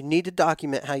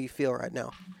document how you feel right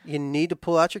now. You need to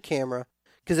pull out your camera.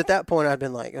 Because at that point, I'd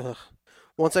been like, ugh.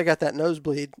 Once I got that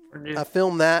nosebleed, I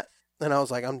filmed that, and I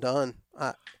was like, I'm done.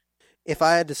 If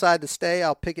I decide to stay,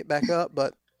 I'll pick it back up.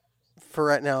 But for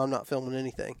right now, I'm not filming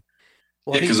anything.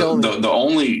 Well, because the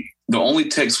only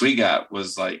text we got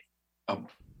was like a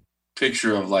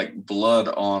picture of like blood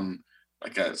on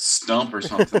like a stump or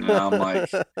something,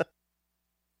 and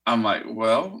I'm like,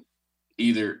 well,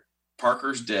 either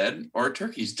Parker's dead or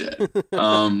Turkey's dead.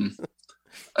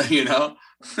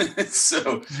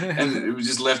 So, and it was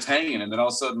just left hanging, and then all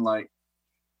of a sudden, like,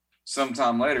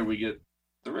 sometime later, we get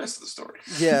the rest of the story.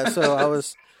 Yeah, so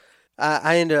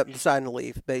I ended up deciding to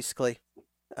leave, basically.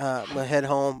 I'm going to head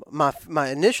home. My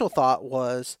initial thought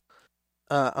was,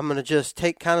 I'm going to just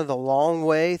take kind of the long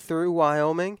way through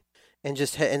Wyoming, and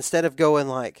just instead of going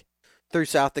like through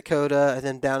South Dakota and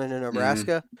then down into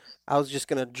Nebraska, I was just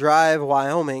going to drive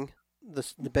Wyoming,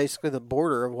 basically the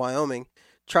border of Wyoming,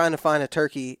 trying to find a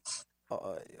turkey,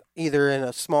 either in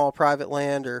a small private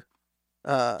land or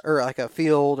like a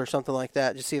field or something like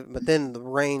that. Just see it. But then the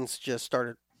rains just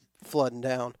started flooding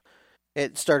down.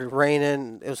 It started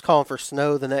raining. It was calling for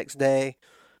snow the next day.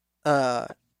 And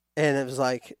it was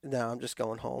like, no, I'm just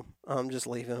going home. I'm just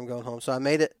leaving. I'm going home. So I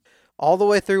made it all the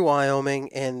way through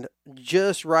Wyoming and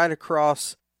just right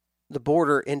across the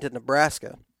border into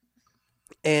Nebraska.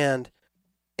 And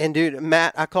dude,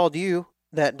 Matt, I called you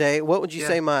that day. What would you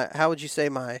say how would you say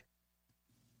my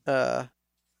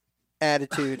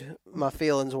attitude, my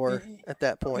feelings were at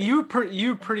that point? You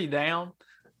were pretty down.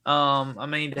 I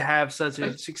mean, to have such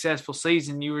a successful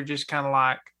season, you were just kind of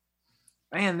like,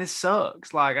 man, this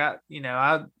sucks. Like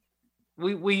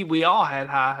we all had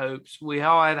high hopes. We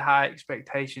all had high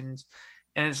expectations.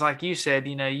 And it's like you said,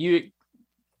 you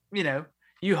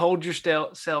hold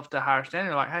yourself to a higher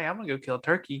standard. Like, hey, I'm going to go kill a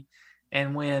turkey.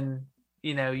 And when,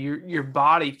 your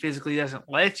body physically doesn't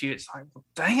let you, it's like, well,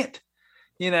 dang it.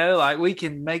 Like we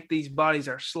can make these bodies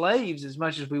our slaves as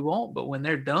much as we want, but when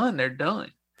they're done, they're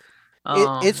done.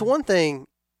 It's one thing,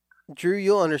 Drew,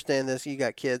 you'll understand this. You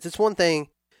got kids. It's one thing.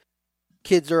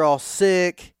 Kids are all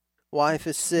sick. Wife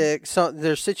is sick. So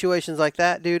there's situations like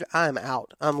that, dude. I'm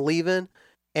out. I'm leaving,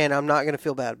 and I'm not going to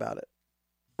feel bad about it.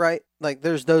 Right? Like,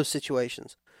 there's those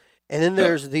situations. And then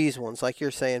there's these ones, like you're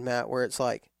saying, Matt, where it's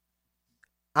like,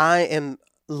 I am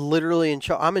literally in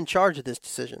charge. I'm in charge of this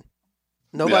decision.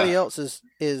 Nobody else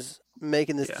is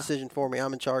making this decision for me.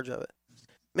 I'm in charge of it.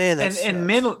 Man, that's and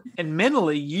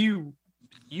mentally, you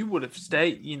would have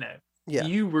stayed.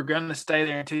 You were going to stay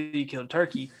there until you killed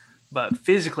turkey, but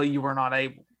physically, you were not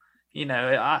able.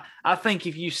 I think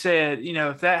if you said,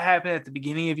 if that happened at the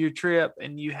beginning of your trip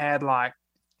and you had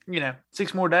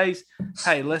 6 more days,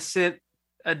 hey, let's sit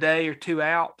a day or two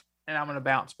out, and I'm going to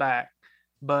bounce back.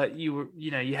 But you were,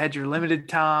 you had your limited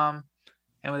time,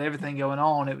 and with everything going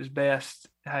on, it was best.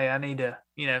 Hey, I need to,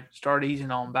 start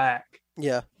easing on back.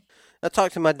 Yeah. I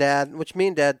talk to my dad, which me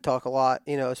and Dad talk a lot,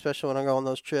 especially when I go on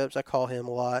those trips. I call him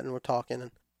a lot, and we're talking,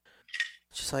 and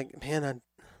it's just like, man,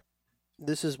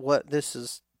 this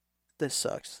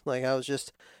sucks. Like, I was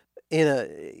just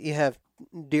you have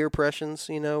deer depressions,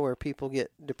 where people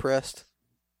get depressed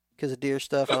because of deer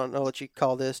stuff. I don't know what you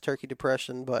call this, turkey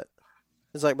depression, but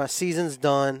it's like my season's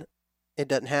done. It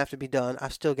doesn't have to be done.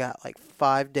 I've still got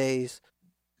 5 days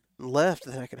left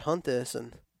that I could hunt this.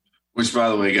 And which, by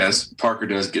the way, guys, Parker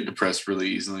does get depressed really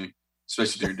easily,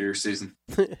 especially during deer season.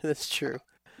 That's true.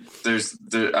 I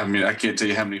can't tell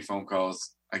you how many phone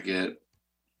calls I get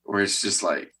where it's just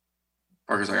like,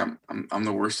 Parker's like, I'm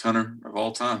the worst hunter of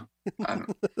all time. I'm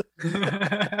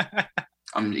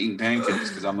eating pancakes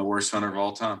because I'm the worst hunter of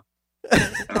all time.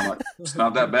 And I'm like, it's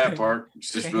not that bad, Park.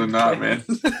 It's just really not, man.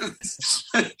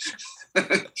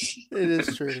 It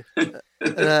is true.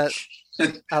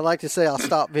 And I like to say I'll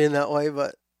stop being that way,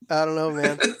 but I don't know,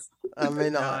 man. I may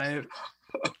not. No,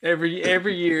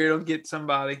 every year it'll get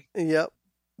somebody. Yep.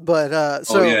 But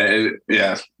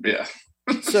yeah.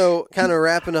 So kind of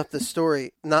wrapping up the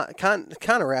story, not kind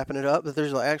of wrapping it up, but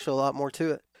there's actually a lot more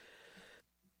to it.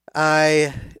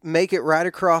 I make it right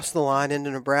across the line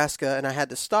into Nebraska, and I had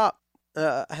to stop.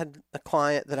 I had a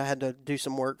client that I had to do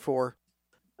some work for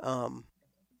my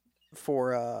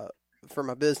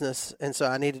business, and so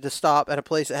I needed to stop at a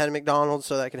place that had a McDonald's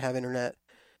so that I could have internet.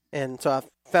 And so I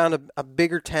found a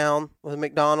bigger town with a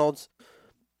McDonald's.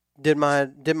 Did my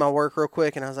work real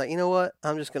quick, and I was like, you know what?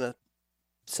 I'm just gonna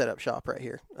set up shop right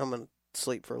here. I'm gonna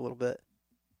sleep for a little bit.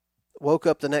 Woke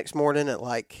up the next morning at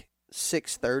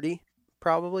 6:30,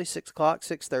 probably 6 o'clock,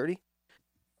 6:30,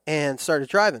 and started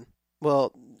driving.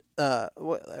 Well,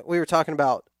 we were talking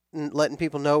about letting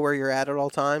people know where you're at all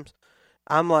times.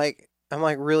 I'm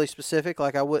really specific.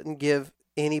 Like, I wouldn't give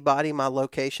anybody my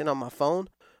location on my phone,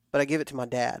 but I give it to my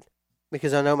dad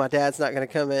because I know my dad's not going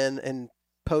to come in and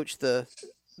poach the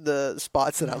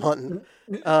spots that I'm hunting.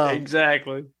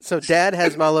 Exactly. So Dad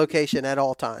has my location at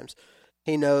all times.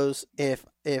 He knows if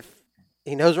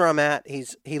he knows where I'm at.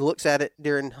 He looks at it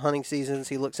during hunting seasons.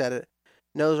 He looks at it,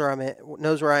 knows where I'm at,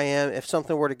 knows where I am. If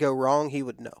something were to go wrong, he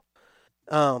would know.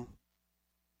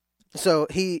 So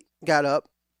he got up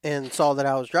and saw that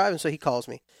I was driving, so he calls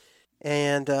me.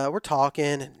 And we're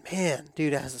talking, and man,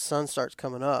 dude, as the sun starts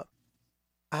coming up,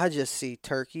 I just see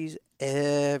turkeys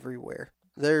everywhere.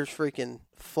 There's freaking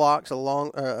flocks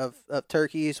of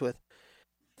turkeys with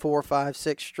 4, 5,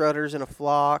 6 strutters in a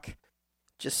flock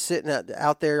just sitting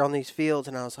out there on these fields.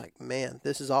 And I was like, man,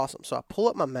 this is awesome. So I pull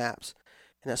up my maps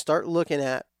and I start looking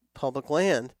at public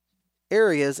land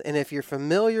areas. And if you're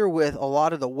familiar with a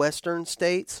lot of the western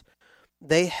states,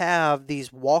 they have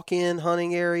these walk-in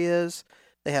hunting areas.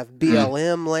 They have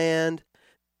BLM land.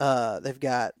 They've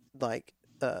got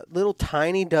little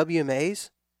tiny WMAs.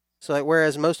 So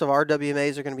whereas most of our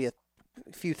WMAs are going to be a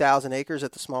few thousand acres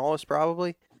at the smallest,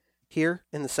 probably here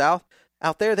in the South,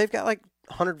 out there they've got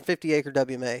 150 acre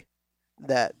WMA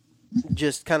that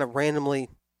just kind of randomly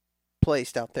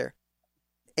placed out there.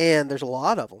 And there's a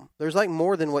lot of them. There's like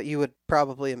more than what you would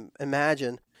probably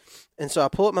imagine. And so I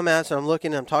pull up my maps and I'm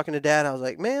looking and I'm talking to Dad. I was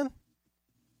like, man,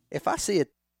 if I see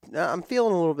I'm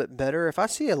feeling a little bit better. If I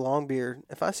see a longbeard,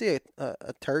 if I see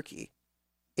a turkey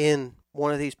in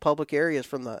one of these public areas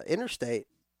from the interstate,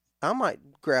 I might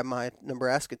grab my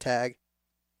Nebraska tag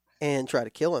and try to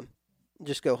kill him.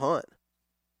 Just go hunt.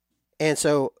 And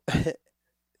so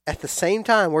at the same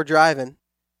time we're driving,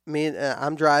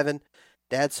 I'm driving,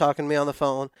 Dad's talking to me on the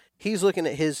phone. He's looking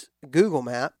at his Google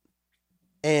map,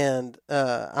 and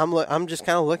I'm just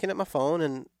kind of looking at my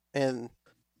phone, and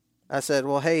I said,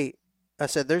 well, hey,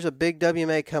 there's a big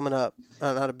WMA coming up.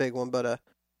 Not a big one, but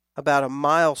about a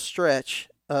mile stretch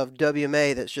of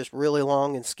WMA that's just really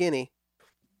long and skinny.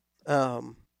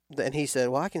 And he said,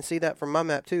 well, I can see that from my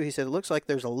map too. He said, it looks like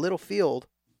there's a little field,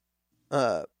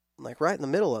 like right in the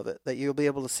middle of it that you'll be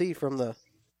able to see from the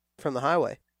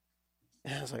highway.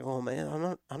 And I was like, oh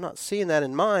man, I'm not seeing that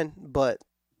in mine, but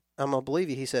I'm gonna believe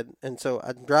you. He said, and so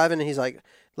I'm driving and he's like,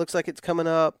 looks like it's coming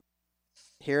up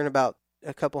here in about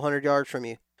a couple 100 yards from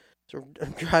you. So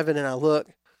I'm driving and I look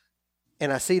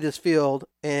and I see this field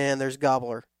and there's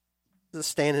Gobbler just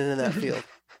standing in that field.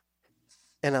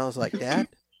 And I was like, Dad,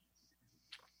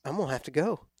 I'm going to have to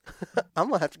go. I'm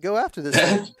going to have to go after this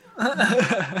thing.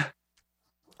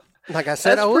 Like I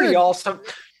said, that's pretty awesome.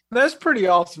 That's pretty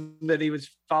awesome that he was,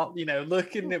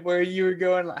 looking at where you were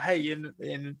going. Like, hey,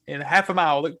 in half a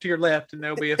mile, look to your left, and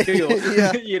there'll be a field.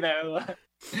 Yeah.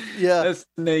 Yeah, that's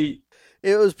neat.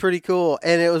 It was pretty cool,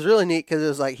 and it was really neat because it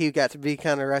was like he got to be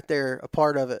kind of right there, a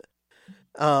part of it.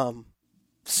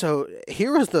 So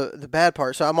here was the bad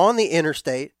part. So I'm on the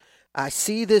interstate. I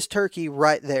see this turkey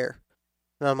right there,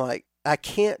 and I'm like, I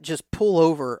can't just pull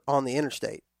over on the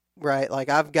interstate, right? Like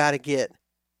I've got to get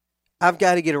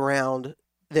around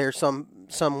there some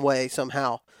way,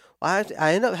 somehow. I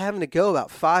end up having to go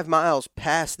about 5 miles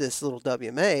past this little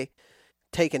WMA,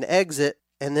 take an exit,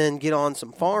 and then get on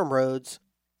some farm roads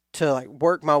to like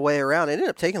work my way around. It ended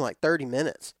up taking like 30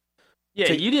 minutes.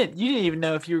 Yeah, you didn't even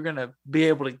know if you were gonna be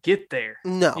able to get there.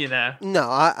 No, no,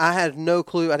 I had no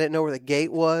clue. I didn't know where the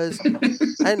gate was. I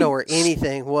didn't know where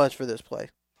anything was for this place.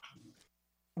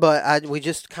 But we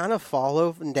just kind of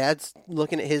follow, and Dad's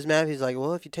looking at his map. He's like,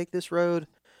 well, if you take this road,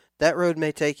 that road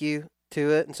may take you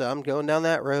to it. And so I'm going down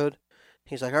that road.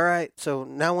 He's like, all right, so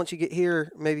now once you get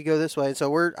here, maybe go this way. And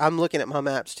so I'm looking at my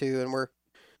maps too, and we're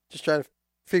just trying to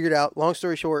figure it out. Long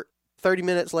story short, 30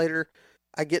 minutes later,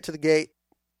 I get to the gate,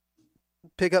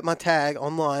 pick up my tag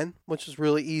online, which is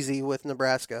really easy with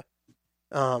Nebraska.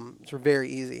 It's very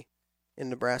easy in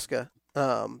Nebraska.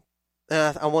 And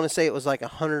I want to say it was like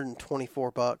 $124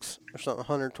 or something,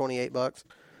 $128.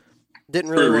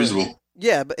 Didn't really very reasonable.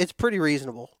 Yeah, but it's pretty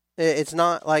reasonable. It's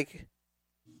not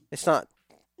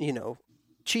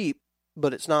cheap,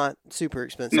 but it's not super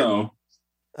expensive. No.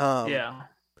 Yeah.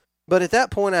 But at that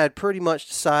point, I had pretty much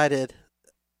decided,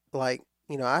 like,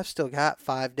 I've still got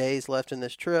 5 days left in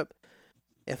this trip.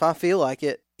 If I feel like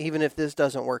it, even if this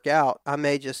doesn't work out, I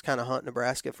may just kind of hunt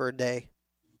Nebraska for a day,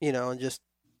 and just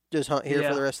hunt here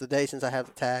for the rest of the day since I have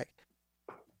the tag.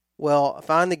 Well, I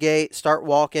find the gate, start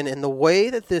walking, and the way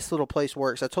that this little place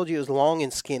works, I told you it was long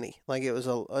and skinny. Like it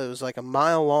was like a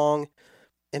mile long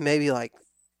and maybe like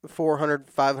 400,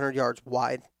 500 yards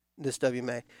wide, this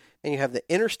WMA. And you have the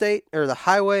interstate or the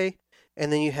highway,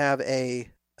 and then you have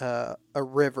a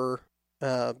river,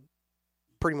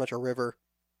 pretty much a river,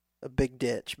 a big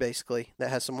ditch basically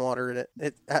that has some water in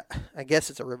it. I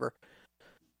guess it's a river.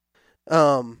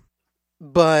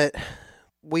 But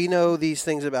we know these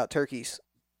things about turkeys.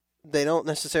 They don't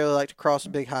necessarily like to cross a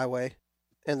big highway,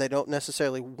 and they don't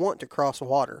necessarily want to cross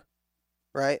water,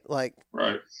 right? Like,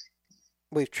 right.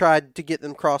 We've tried to get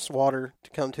them across water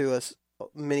to come to us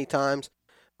many times.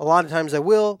 A lot of times they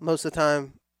will. Most of the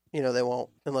time, they won't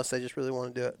unless they just really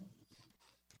want to do it.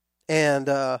 And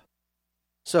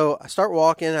so I start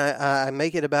walking. I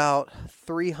make it about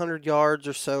 300 yards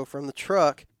or so from the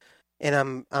truck,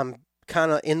 and I'm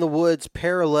kind of in the woods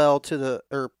parallel to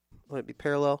would it be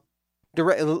parallel?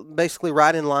 Basically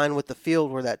right in line with the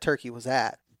field where that turkey was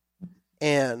at.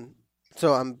 And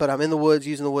so I'm in the woods,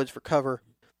 using the woods for cover.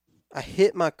 I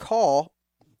hit my call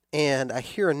and I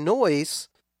hear a noise,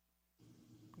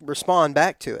 respond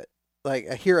back to it. Like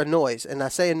I hear a noise, and I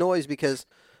say a noise because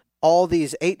all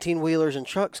these 18-wheelers and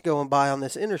trucks going by on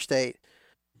this interstate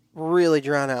really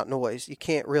drown out noise. You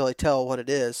can't really tell what it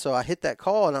is. So I hit that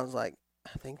call and I was like,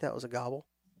 I think that was a gobble.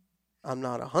 I'm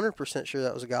not 100% sure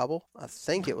that was a gobble. I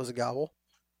think it was a gobble.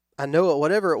 I know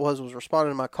whatever it was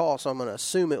responding to my call, so I'm going to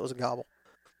assume it was a gobble.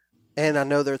 And I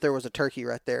know that there was a turkey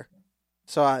right there.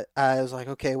 So I was like,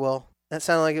 okay, well, That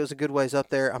sounded like it was a good ways up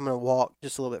there. I'm going to walk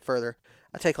just a little bit further.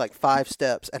 I take like 5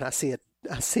 steps, and I see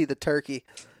the turkey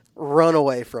run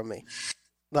away from me,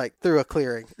 like through a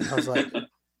clearing. I was like,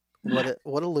 what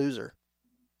a loser.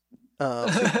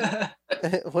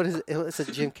 What is it? It's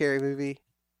a Jim Carrey movie.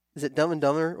 Is it Dumb and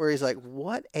Dumber? Where he's like,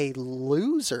 what a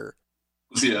loser.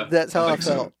 Yeah. That's how I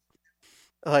felt.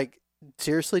 So. Like,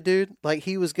 seriously, dude? Like,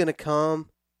 he was going to come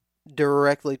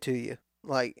directly to you.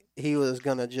 Like, he was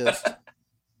going to just,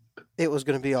 it was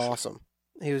going to be awesome.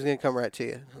 He was going to come right to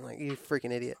you. I'm like, you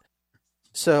freaking idiot.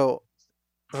 So,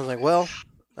 I was like, well,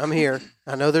 I'm here.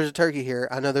 I know there's a turkey here.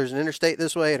 I know there's an interstate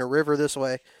this way and a river this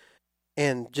way.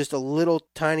 And just a little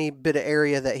tiny bit of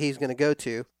area that he's going to go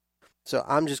to. So,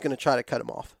 I'm just going to try to cut him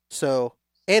off. So,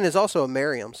 and it's also a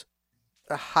Merriam's.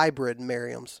 A hybrid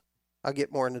Merriam's. I'll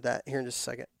get more into that here in just a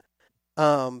second.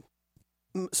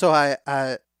 So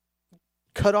I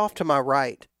cut off to my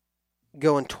right,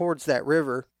 going towards that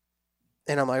river,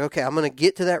 and I'm like, okay, I'm going to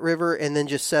get to that river and then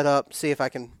just set up, see if I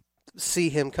can see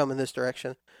him come in this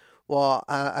direction. Well,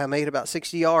 I made about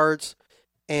 60 yards,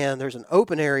 and there's an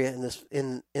open area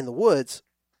in the woods,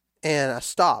 and I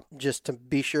stop just to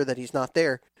be sure that he's not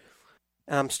there.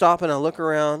 And I'm stopping, I look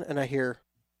around, and I hear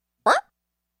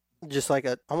just like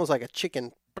almost like a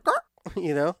chicken,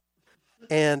 you know?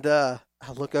 And I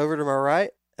look over to my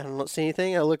right, and I don't see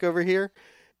anything. I look over here,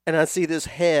 and I see this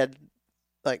head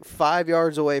like 5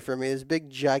 yards away from me, this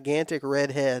big, gigantic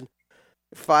red head,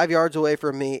 5 yards away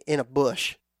from me in a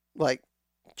bush, like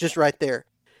just right there.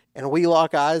 And we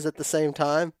lock eyes at the same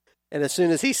time. And as soon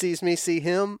as he sees me see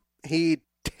him, he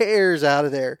tears out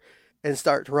of there and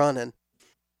starts running.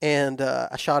 And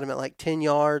I shot him at like 10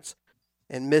 yards.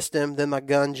 And missed him. Then my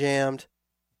gun jammed,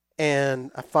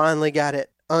 and I finally got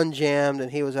it unjammed, and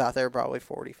he was out there probably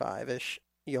 45-ish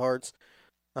yards,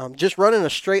 just running a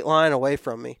straight line away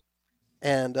from me,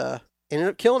 and ended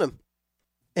up killing him.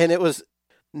 And it was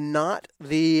not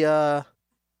the I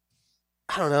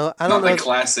don't know. Not the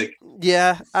classic.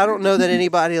 Yeah, I don't know that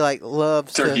anybody like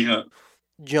loves turkey to hunt.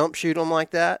 Jump shoot them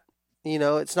like that. You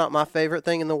know, it's not my favorite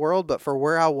thing in the world, but for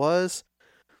where I was.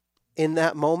 In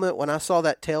that moment, when I saw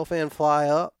that tail fan fly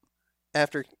up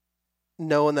after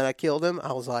knowing that I killed him,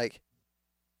 I was like,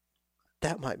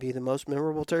 that might be the most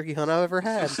memorable turkey hunt I've ever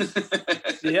had.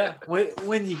 Yeah.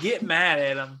 When you get mad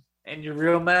at him and you're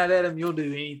real mad at him, you'll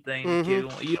do anything to kill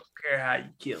him. You don't care how you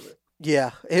kill it.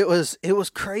 Yeah. It was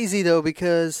crazy, though,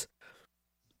 because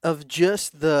of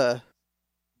just the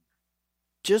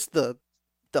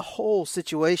whole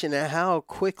situation and how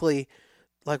quickly,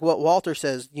 like what Walter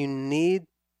says, you need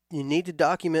to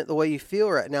document the way you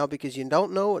feel right now because you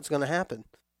don't know what's going to happen.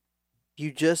 You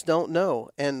just don't know.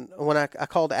 And when I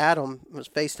called Adam, I was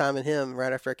FaceTiming him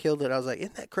right after I killed it. I was like,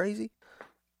 isn't that crazy?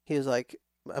 He was like,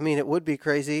 I mean, it would be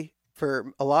crazy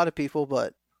for a lot of people,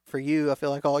 but for you, I feel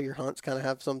like all your hunts kind of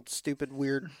have some stupid,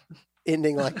 weird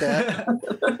ending like that.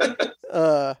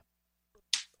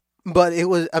 But it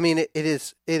was, I mean, it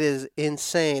is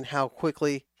insane how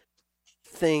quickly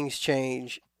things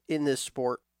change in this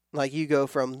sport. Like, you go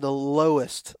from the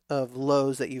lowest of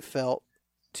lows that you felt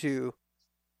to,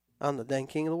 I'm the dang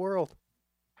king of the world.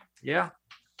 Yeah.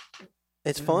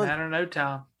 It's fun. Matter of no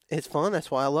time. It's fun. That's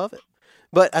why I love it.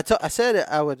 But I said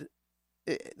I would,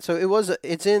 so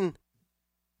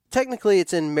technically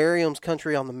it's in Merriam's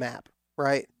country on the map,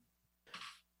 right?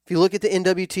 If you look at the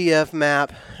NWTF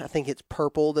map, I think it's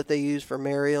purple that they use for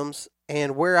Merriam's,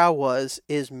 and where I was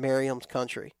is Merriam's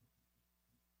country.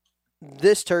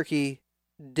 This turkey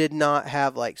did not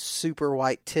have like super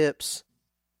white tips.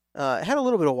 It had a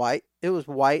little bit of white. It was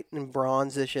white and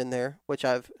bronze-ish in there, which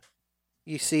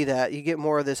you see that. You get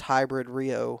more of this hybrid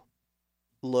Rio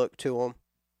look to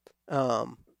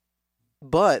them.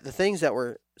 But the things that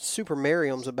were super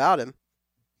Merriam's about him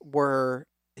were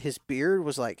his beard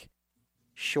was like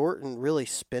short and really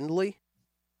spindly,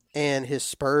 and his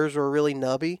spurs were really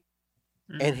nubby,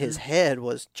 and his head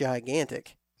was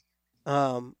gigantic.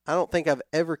 I don't think I've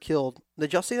ever killed.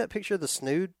 Did y'all see that picture of the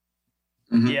snood?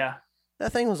 Mm-hmm. Yeah.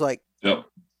 That thing was like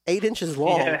 8 inches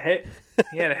long.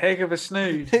 He had a heck of a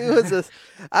snood. It was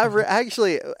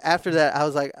actually, after that, I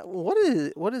was like, what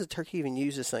does a turkey even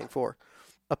use this thing for?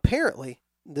 Apparently,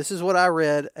 this is what I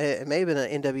read. It may have been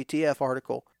an NWTF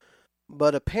article,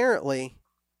 but apparently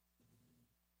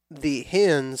the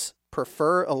hens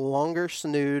prefer a longer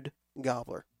snood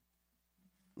gobbler.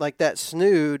 Like, that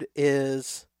snood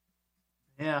is...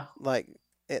 Yeah. Like,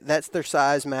 that's their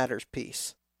size matters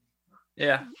piece.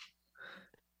 Yeah.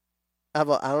 I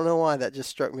don't know why that just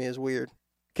struck me as weird.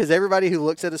 Because everybody who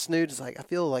looks at a snood is like, I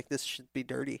feel like this should be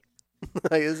dirty.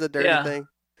 Like, it's a dirty thing.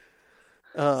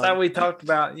 So we talked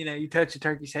about, you touch a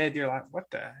turkey's head, you're like, what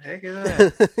the heck is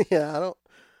that? Yeah, I don't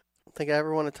think I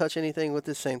ever want to touch anything with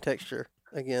this same texture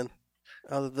again,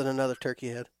 other than another turkey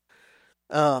head.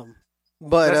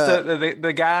 But that's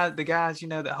the guys,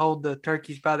 that hold the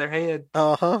turkeys by their head.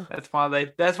 That's why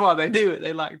they do it.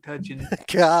 They like touching it.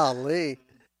 Golly,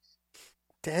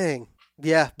 dang,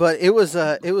 yeah. But it was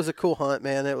a cool hunt,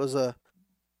 man. It was a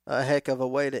heck of a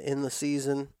way to end the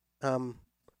season.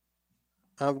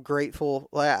 I'm grateful.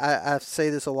 I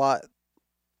say this a lot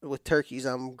with turkeys.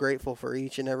 I'm grateful for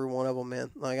each and every one of them,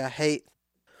 man. Like, I hate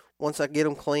once I get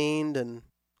them cleaned and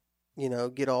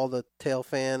get all the tail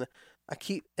fan. I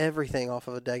keep everything off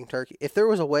of a dang turkey. If there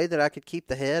was a way that I could keep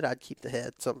the head, I'd keep the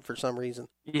head for some reason.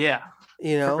 Yeah.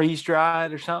 Freeze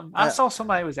dried or something. I saw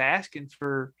somebody was asking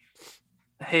for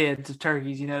heads of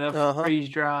turkeys, they'll freeze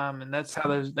dry them, and that's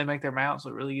how they make their mounts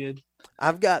look really good.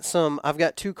 I've got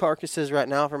 2 carcasses right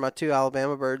now for my 2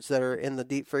 Alabama birds that are in the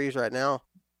deep freeze right now,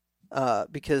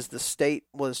 because the state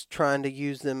was trying to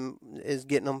use them, is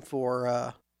getting them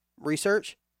for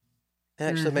research. It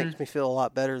actually makes me feel a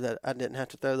lot better that I didn't have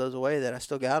to throw those away, that I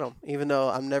still got them, even though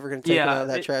I'm never going to take them out of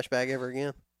that trash bag ever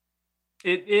again.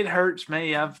 It hurts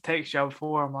me. I've texted y'all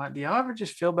before. I'm like, do y'all ever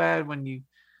just feel bad when you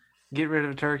get rid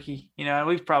of a turkey? And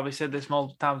we've probably said this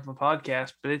multiple times on the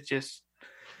podcast, but it's just,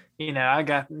 I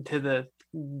got into the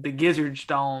gizzard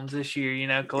stones this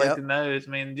year, collecting those.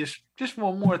 I mean, just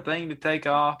one more thing to take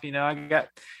off. I got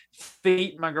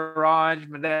feet in my garage.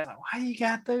 My dad's like, why you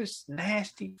got those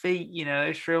nasty feet?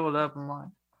 They're shriveled up. I'm like,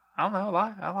 I don't know.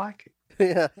 I like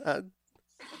it. Yeah,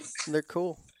 they're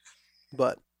cool.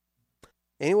 But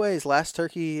anyways, last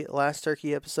turkey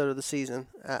episode of the season.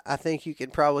 I think you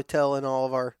can probably tell in all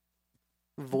of our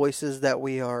voices that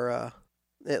we are,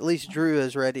 at least Drew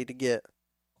is ready to get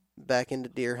back into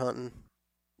deer hunting,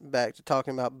 back to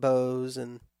talking about bows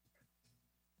and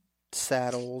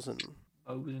saddles and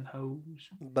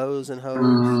bows and hoes.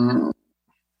 No,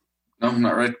 I'm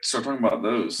not ready to start talking about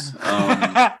those.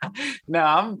 No,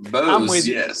 I'm with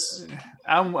you. Yes,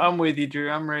 I'm with you, Drew.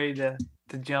 I'm ready to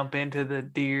jump into the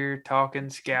deer talking,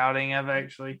 scouting. I've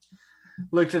actually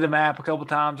looked at the map a couple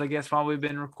times, I guess, while we've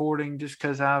been recording, just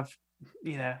because I've,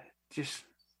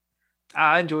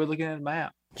 I enjoy looking at the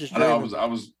map.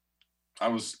 I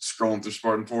was scrolling through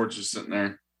Spartan Forge, just sitting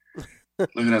there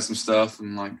looking at some stuff,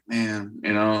 and like, man,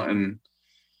 and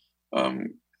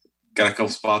got a couple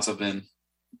spots I've been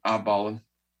eyeballing.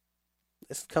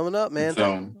 It's coming up, man.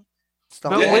 So,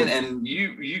 yeah, and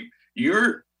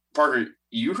you're Parker.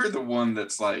 You were the one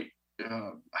that's like,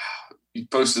 you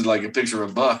posted like a picture of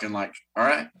a buck, and like, all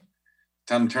right,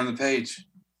 time to turn the page.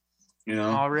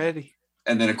 Already.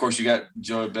 And then, of course, you got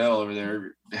Joey Bell over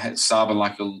there sobbing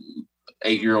like a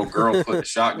 8-year-old girl putting a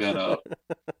shotgun up,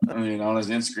 on his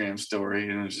Instagram story,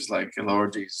 and it's just like,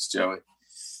 Lord Jesus, Joey.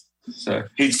 So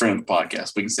he's a friend of the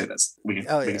podcast. We can say that. We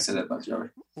can say that about Joey.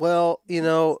 Well,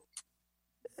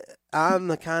 I'm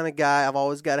the kind of guy, I've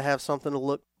always got to have something to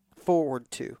look forward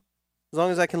to. As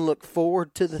long as I can look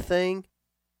forward to the thing,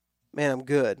 man, I'm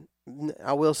good.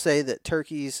 I will say that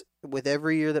turkeys, with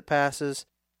every year that passes,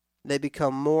 they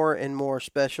become more and more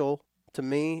special to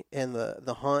me, and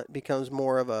the hunt becomes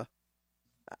more of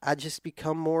I just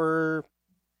become more,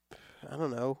 I don't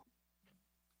know,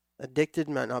 addicted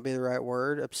might not be the right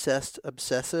word,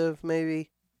 obsessive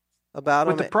maybe, about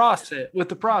them. With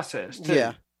the process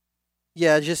too.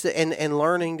 Yeah, just and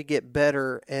learning to get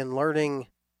better and learning,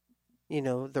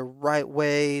 the right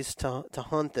ways to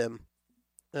hunt them,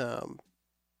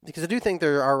 because I do think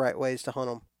there are right ways to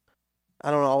hunt them. I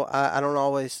don't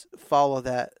always follow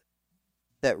that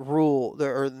rule,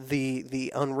 or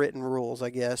the unwritten rules, I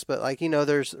guess. But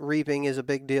there's reaping is a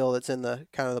big deal that's in the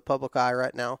kind of the public eye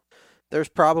right now. There's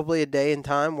probably a day and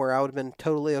time where I would have been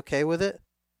totally okay with it.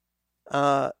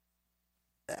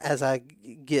 As I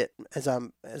get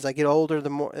older, the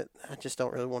more I just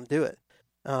don't really want to do it.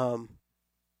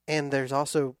 And there's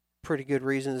also pretty good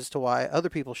reasons as to why other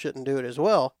people shouldn't do it as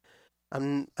well.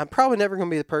 I'm probably never going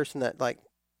to be the person that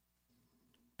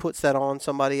puts that on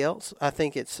somebody else. I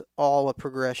think it's all a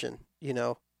progression,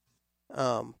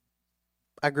 I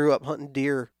grew up hunting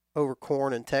deer over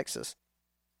corn in Texas,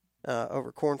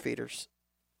 over corn feeders.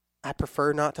 I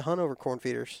prefer not to hunt over corn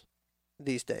feeders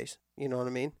these days. You know what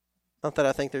I mean? Not that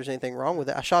I think there's anything wrong with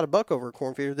it. I shot a buck over a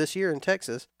corn feeder this year in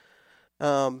Texas.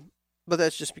 But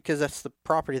that's just because that's the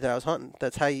property that I was hunting.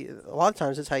 That's how a lot of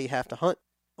times it's how you have to hunt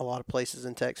a lot of places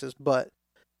in Texas. But,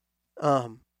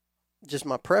 just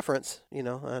my preference,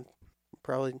 I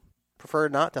probably prefer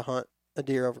not to hunt a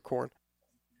deer over corn.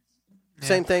 Yeah.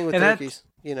 Same thing with turkeys,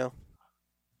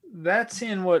 That's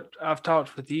in what I've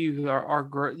talked with you,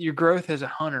 your growth as a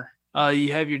hunter.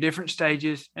 You have your different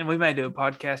stages, and we may do a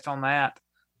podcast on that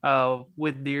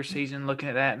with deer season, looking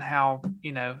at that and how,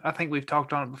 I think we've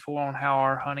talked on it before on how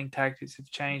our hunting tactics have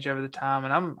changed over the time.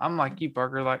 And I'm like you,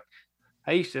 Parker, like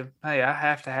I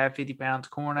have to have 50 pounds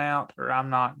of corn out or I'm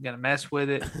not going to mess with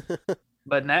it.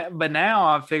 But now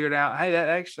I've figured out, hey,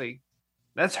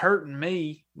 that's hurting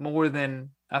me more than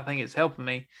I think it's helping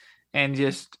me. And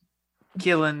just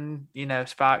killing,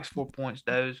 spikes, 4 points,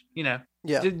 does,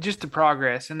 just the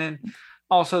progress. And then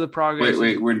also the progress.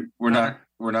 Wait, we're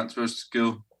not supposed to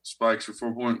kill spikes for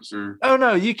 4 points, or? Oh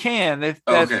no, you can if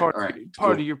that's part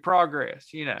of your progress,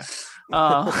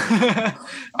 I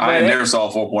never saw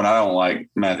a 4 point. I don't like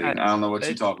Matthew. I don't know what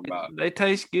you're talking about. They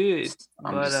taste good.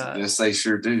 Yes, they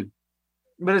sure do.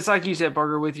 But it's like you said,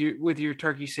 Parker, with your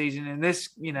turkey season, and this,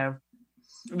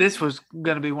 this was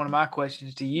going to be one of my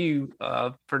questions to you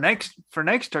for next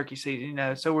turkey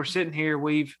season. So we're sitting here,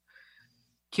 we've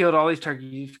killed all these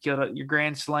turkeys. You've killed your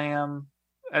Grand Slam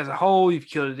as a whole. You've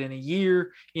killed it in a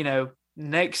year.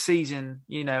 Next season,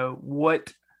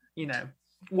 what's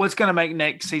going to make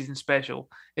next season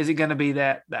special? Is it going to be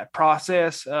that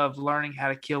process of learning how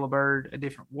to kill a bird a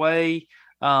different way?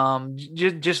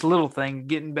 Just little things,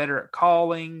 getting better at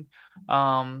calling,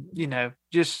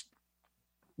 just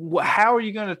how are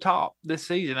you going to top this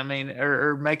season? I mean,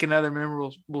 or make another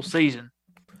memorable season?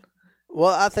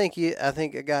 Well, I think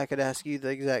a guy could ask you the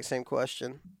exact same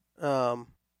question,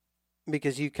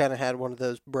 because you kind of had one of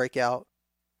those breakout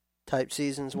type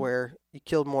seasons where you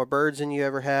killed more birds than you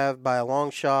ever have by a long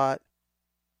shot.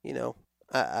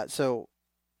 So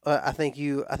I think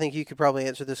you could probably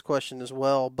answer this question as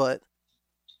well. But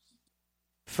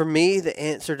for me, the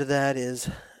answer to that is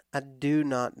I do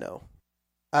not know.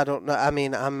 I don't know. I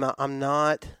mean, I'm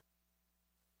not.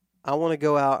 I want to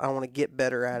go out. I want to get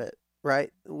better at it.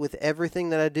 Right? With everything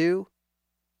that I do,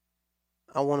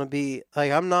 I want to be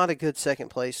like, I'm not a good second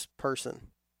place person.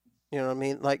 You know what I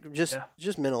mean? Like just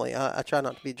mentally, I try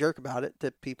not to be a jerk about it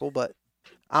to people, but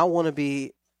I want to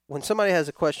be, when somebody has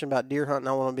a question about deer hunting,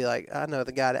 I want to be like, I know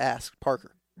the guy to ask,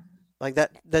 Parker. Like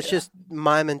that's just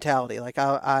my mentality. Like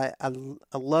I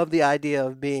love the idea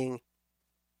of being,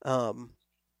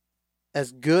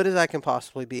 as good as I can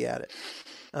possibly be at it.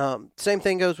 Same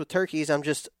thing goes with turkeys. I'm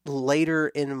just later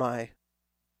in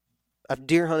I've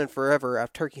deer hunted forever.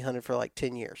 I've turkey hunted for like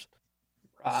 10 years.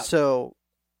 Right. So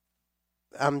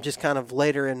I'm just kind of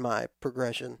later in my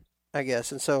progression, I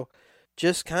guess. And so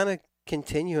just kind of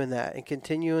continuing that and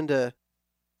continuing to,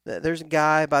 there's a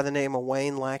guy by the name of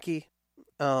Wayne Lackey.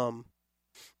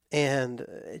 And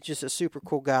just a super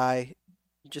cool guy,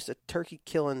 just a turkey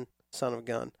killing son of a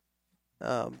gun.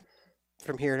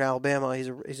 From here in Alabama.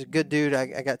 He's a good dude.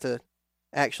 I got to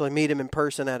actually meet him in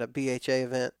person at a BHA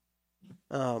event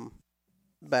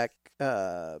back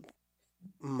a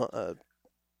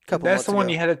couple months That's the one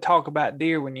ago. you had to talk about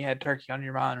deer when you had turkey on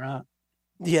your mind, right?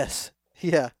 Yes.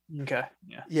 Yeah. Okay.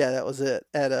 Yeah. Yeah, that was it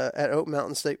at Oak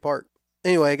Mountain State Park.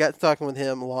 Anyway, I got to talking with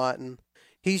him a lot, and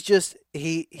he's just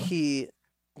these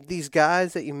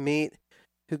guys that you meet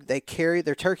who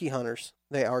they're turkey hunters.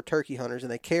 They are turkey hunters,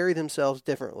 and they carry themselves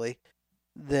differently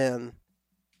than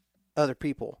other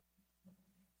people,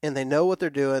 and they know what they're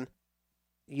doing.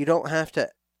 They don't have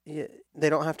to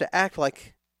act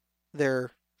like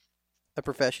they're a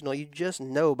professional. You just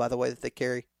know by the way that they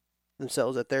carry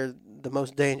themselves that they're the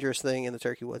most dangerous thing in the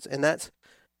turkey woods. And that's,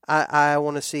 I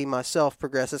want to see myself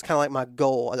progress. It's kind of like my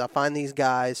goal as I find these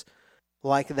guys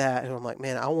like that, and I'm like,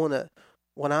 man, I want to,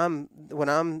 when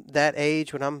I'm that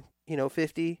age, when I'm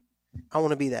 50, I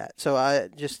want to be that. So I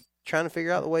just trying to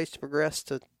figure out the ways to progress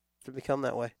to become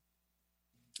that way.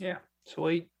 Yeah,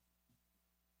 sweet.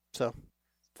 So,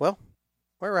 well,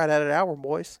 we're right at an hour,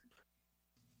 boys.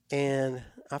 And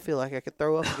I feel like I could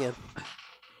throw up again.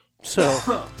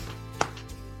 So.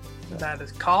 That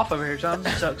is cough over here, son.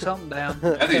 Suck something down.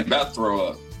 I think about to throw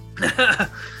up.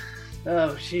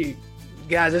 Oh, shoot.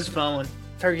 Guys, it's fun.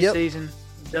 Turkey season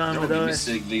done Don't with get me us.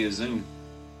 sick via Zoom.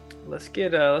 Let's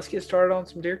get started on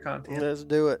some deer content. Let's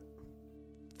do it.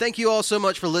 Thank you all so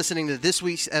much for listening to this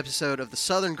week's episode of the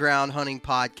Southern Ground Hunting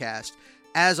Podcast.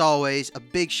 As always, a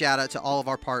big shout out to all of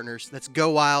our partners. That's Go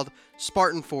Wild,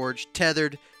 Spartan Forge,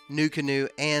 Tethered, New Canoe,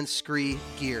 and Scree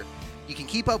Gear. You can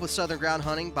keep up with Southern Ground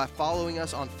Hunting by following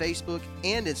us on Facebook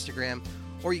and Instagram,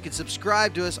 or you can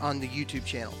subscribe to us on the YouTube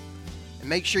channel. And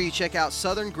make sure you check out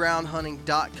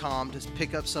southerngroundhunting.com to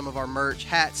pick up some of our merch,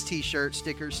 hats, t-shirts,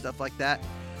 stickers, stuff like that.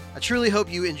 I truly hope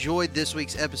you enjoyed this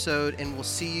week's episode, and we'll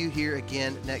see you here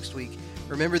again next week.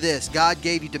 Remember this, God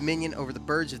gave you dominion over the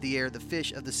birds of the air, the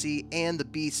fish of the sea, and the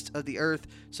beasts of the earth,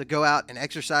 so go out and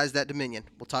exercise that dominion.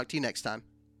 We'll talk to you next time.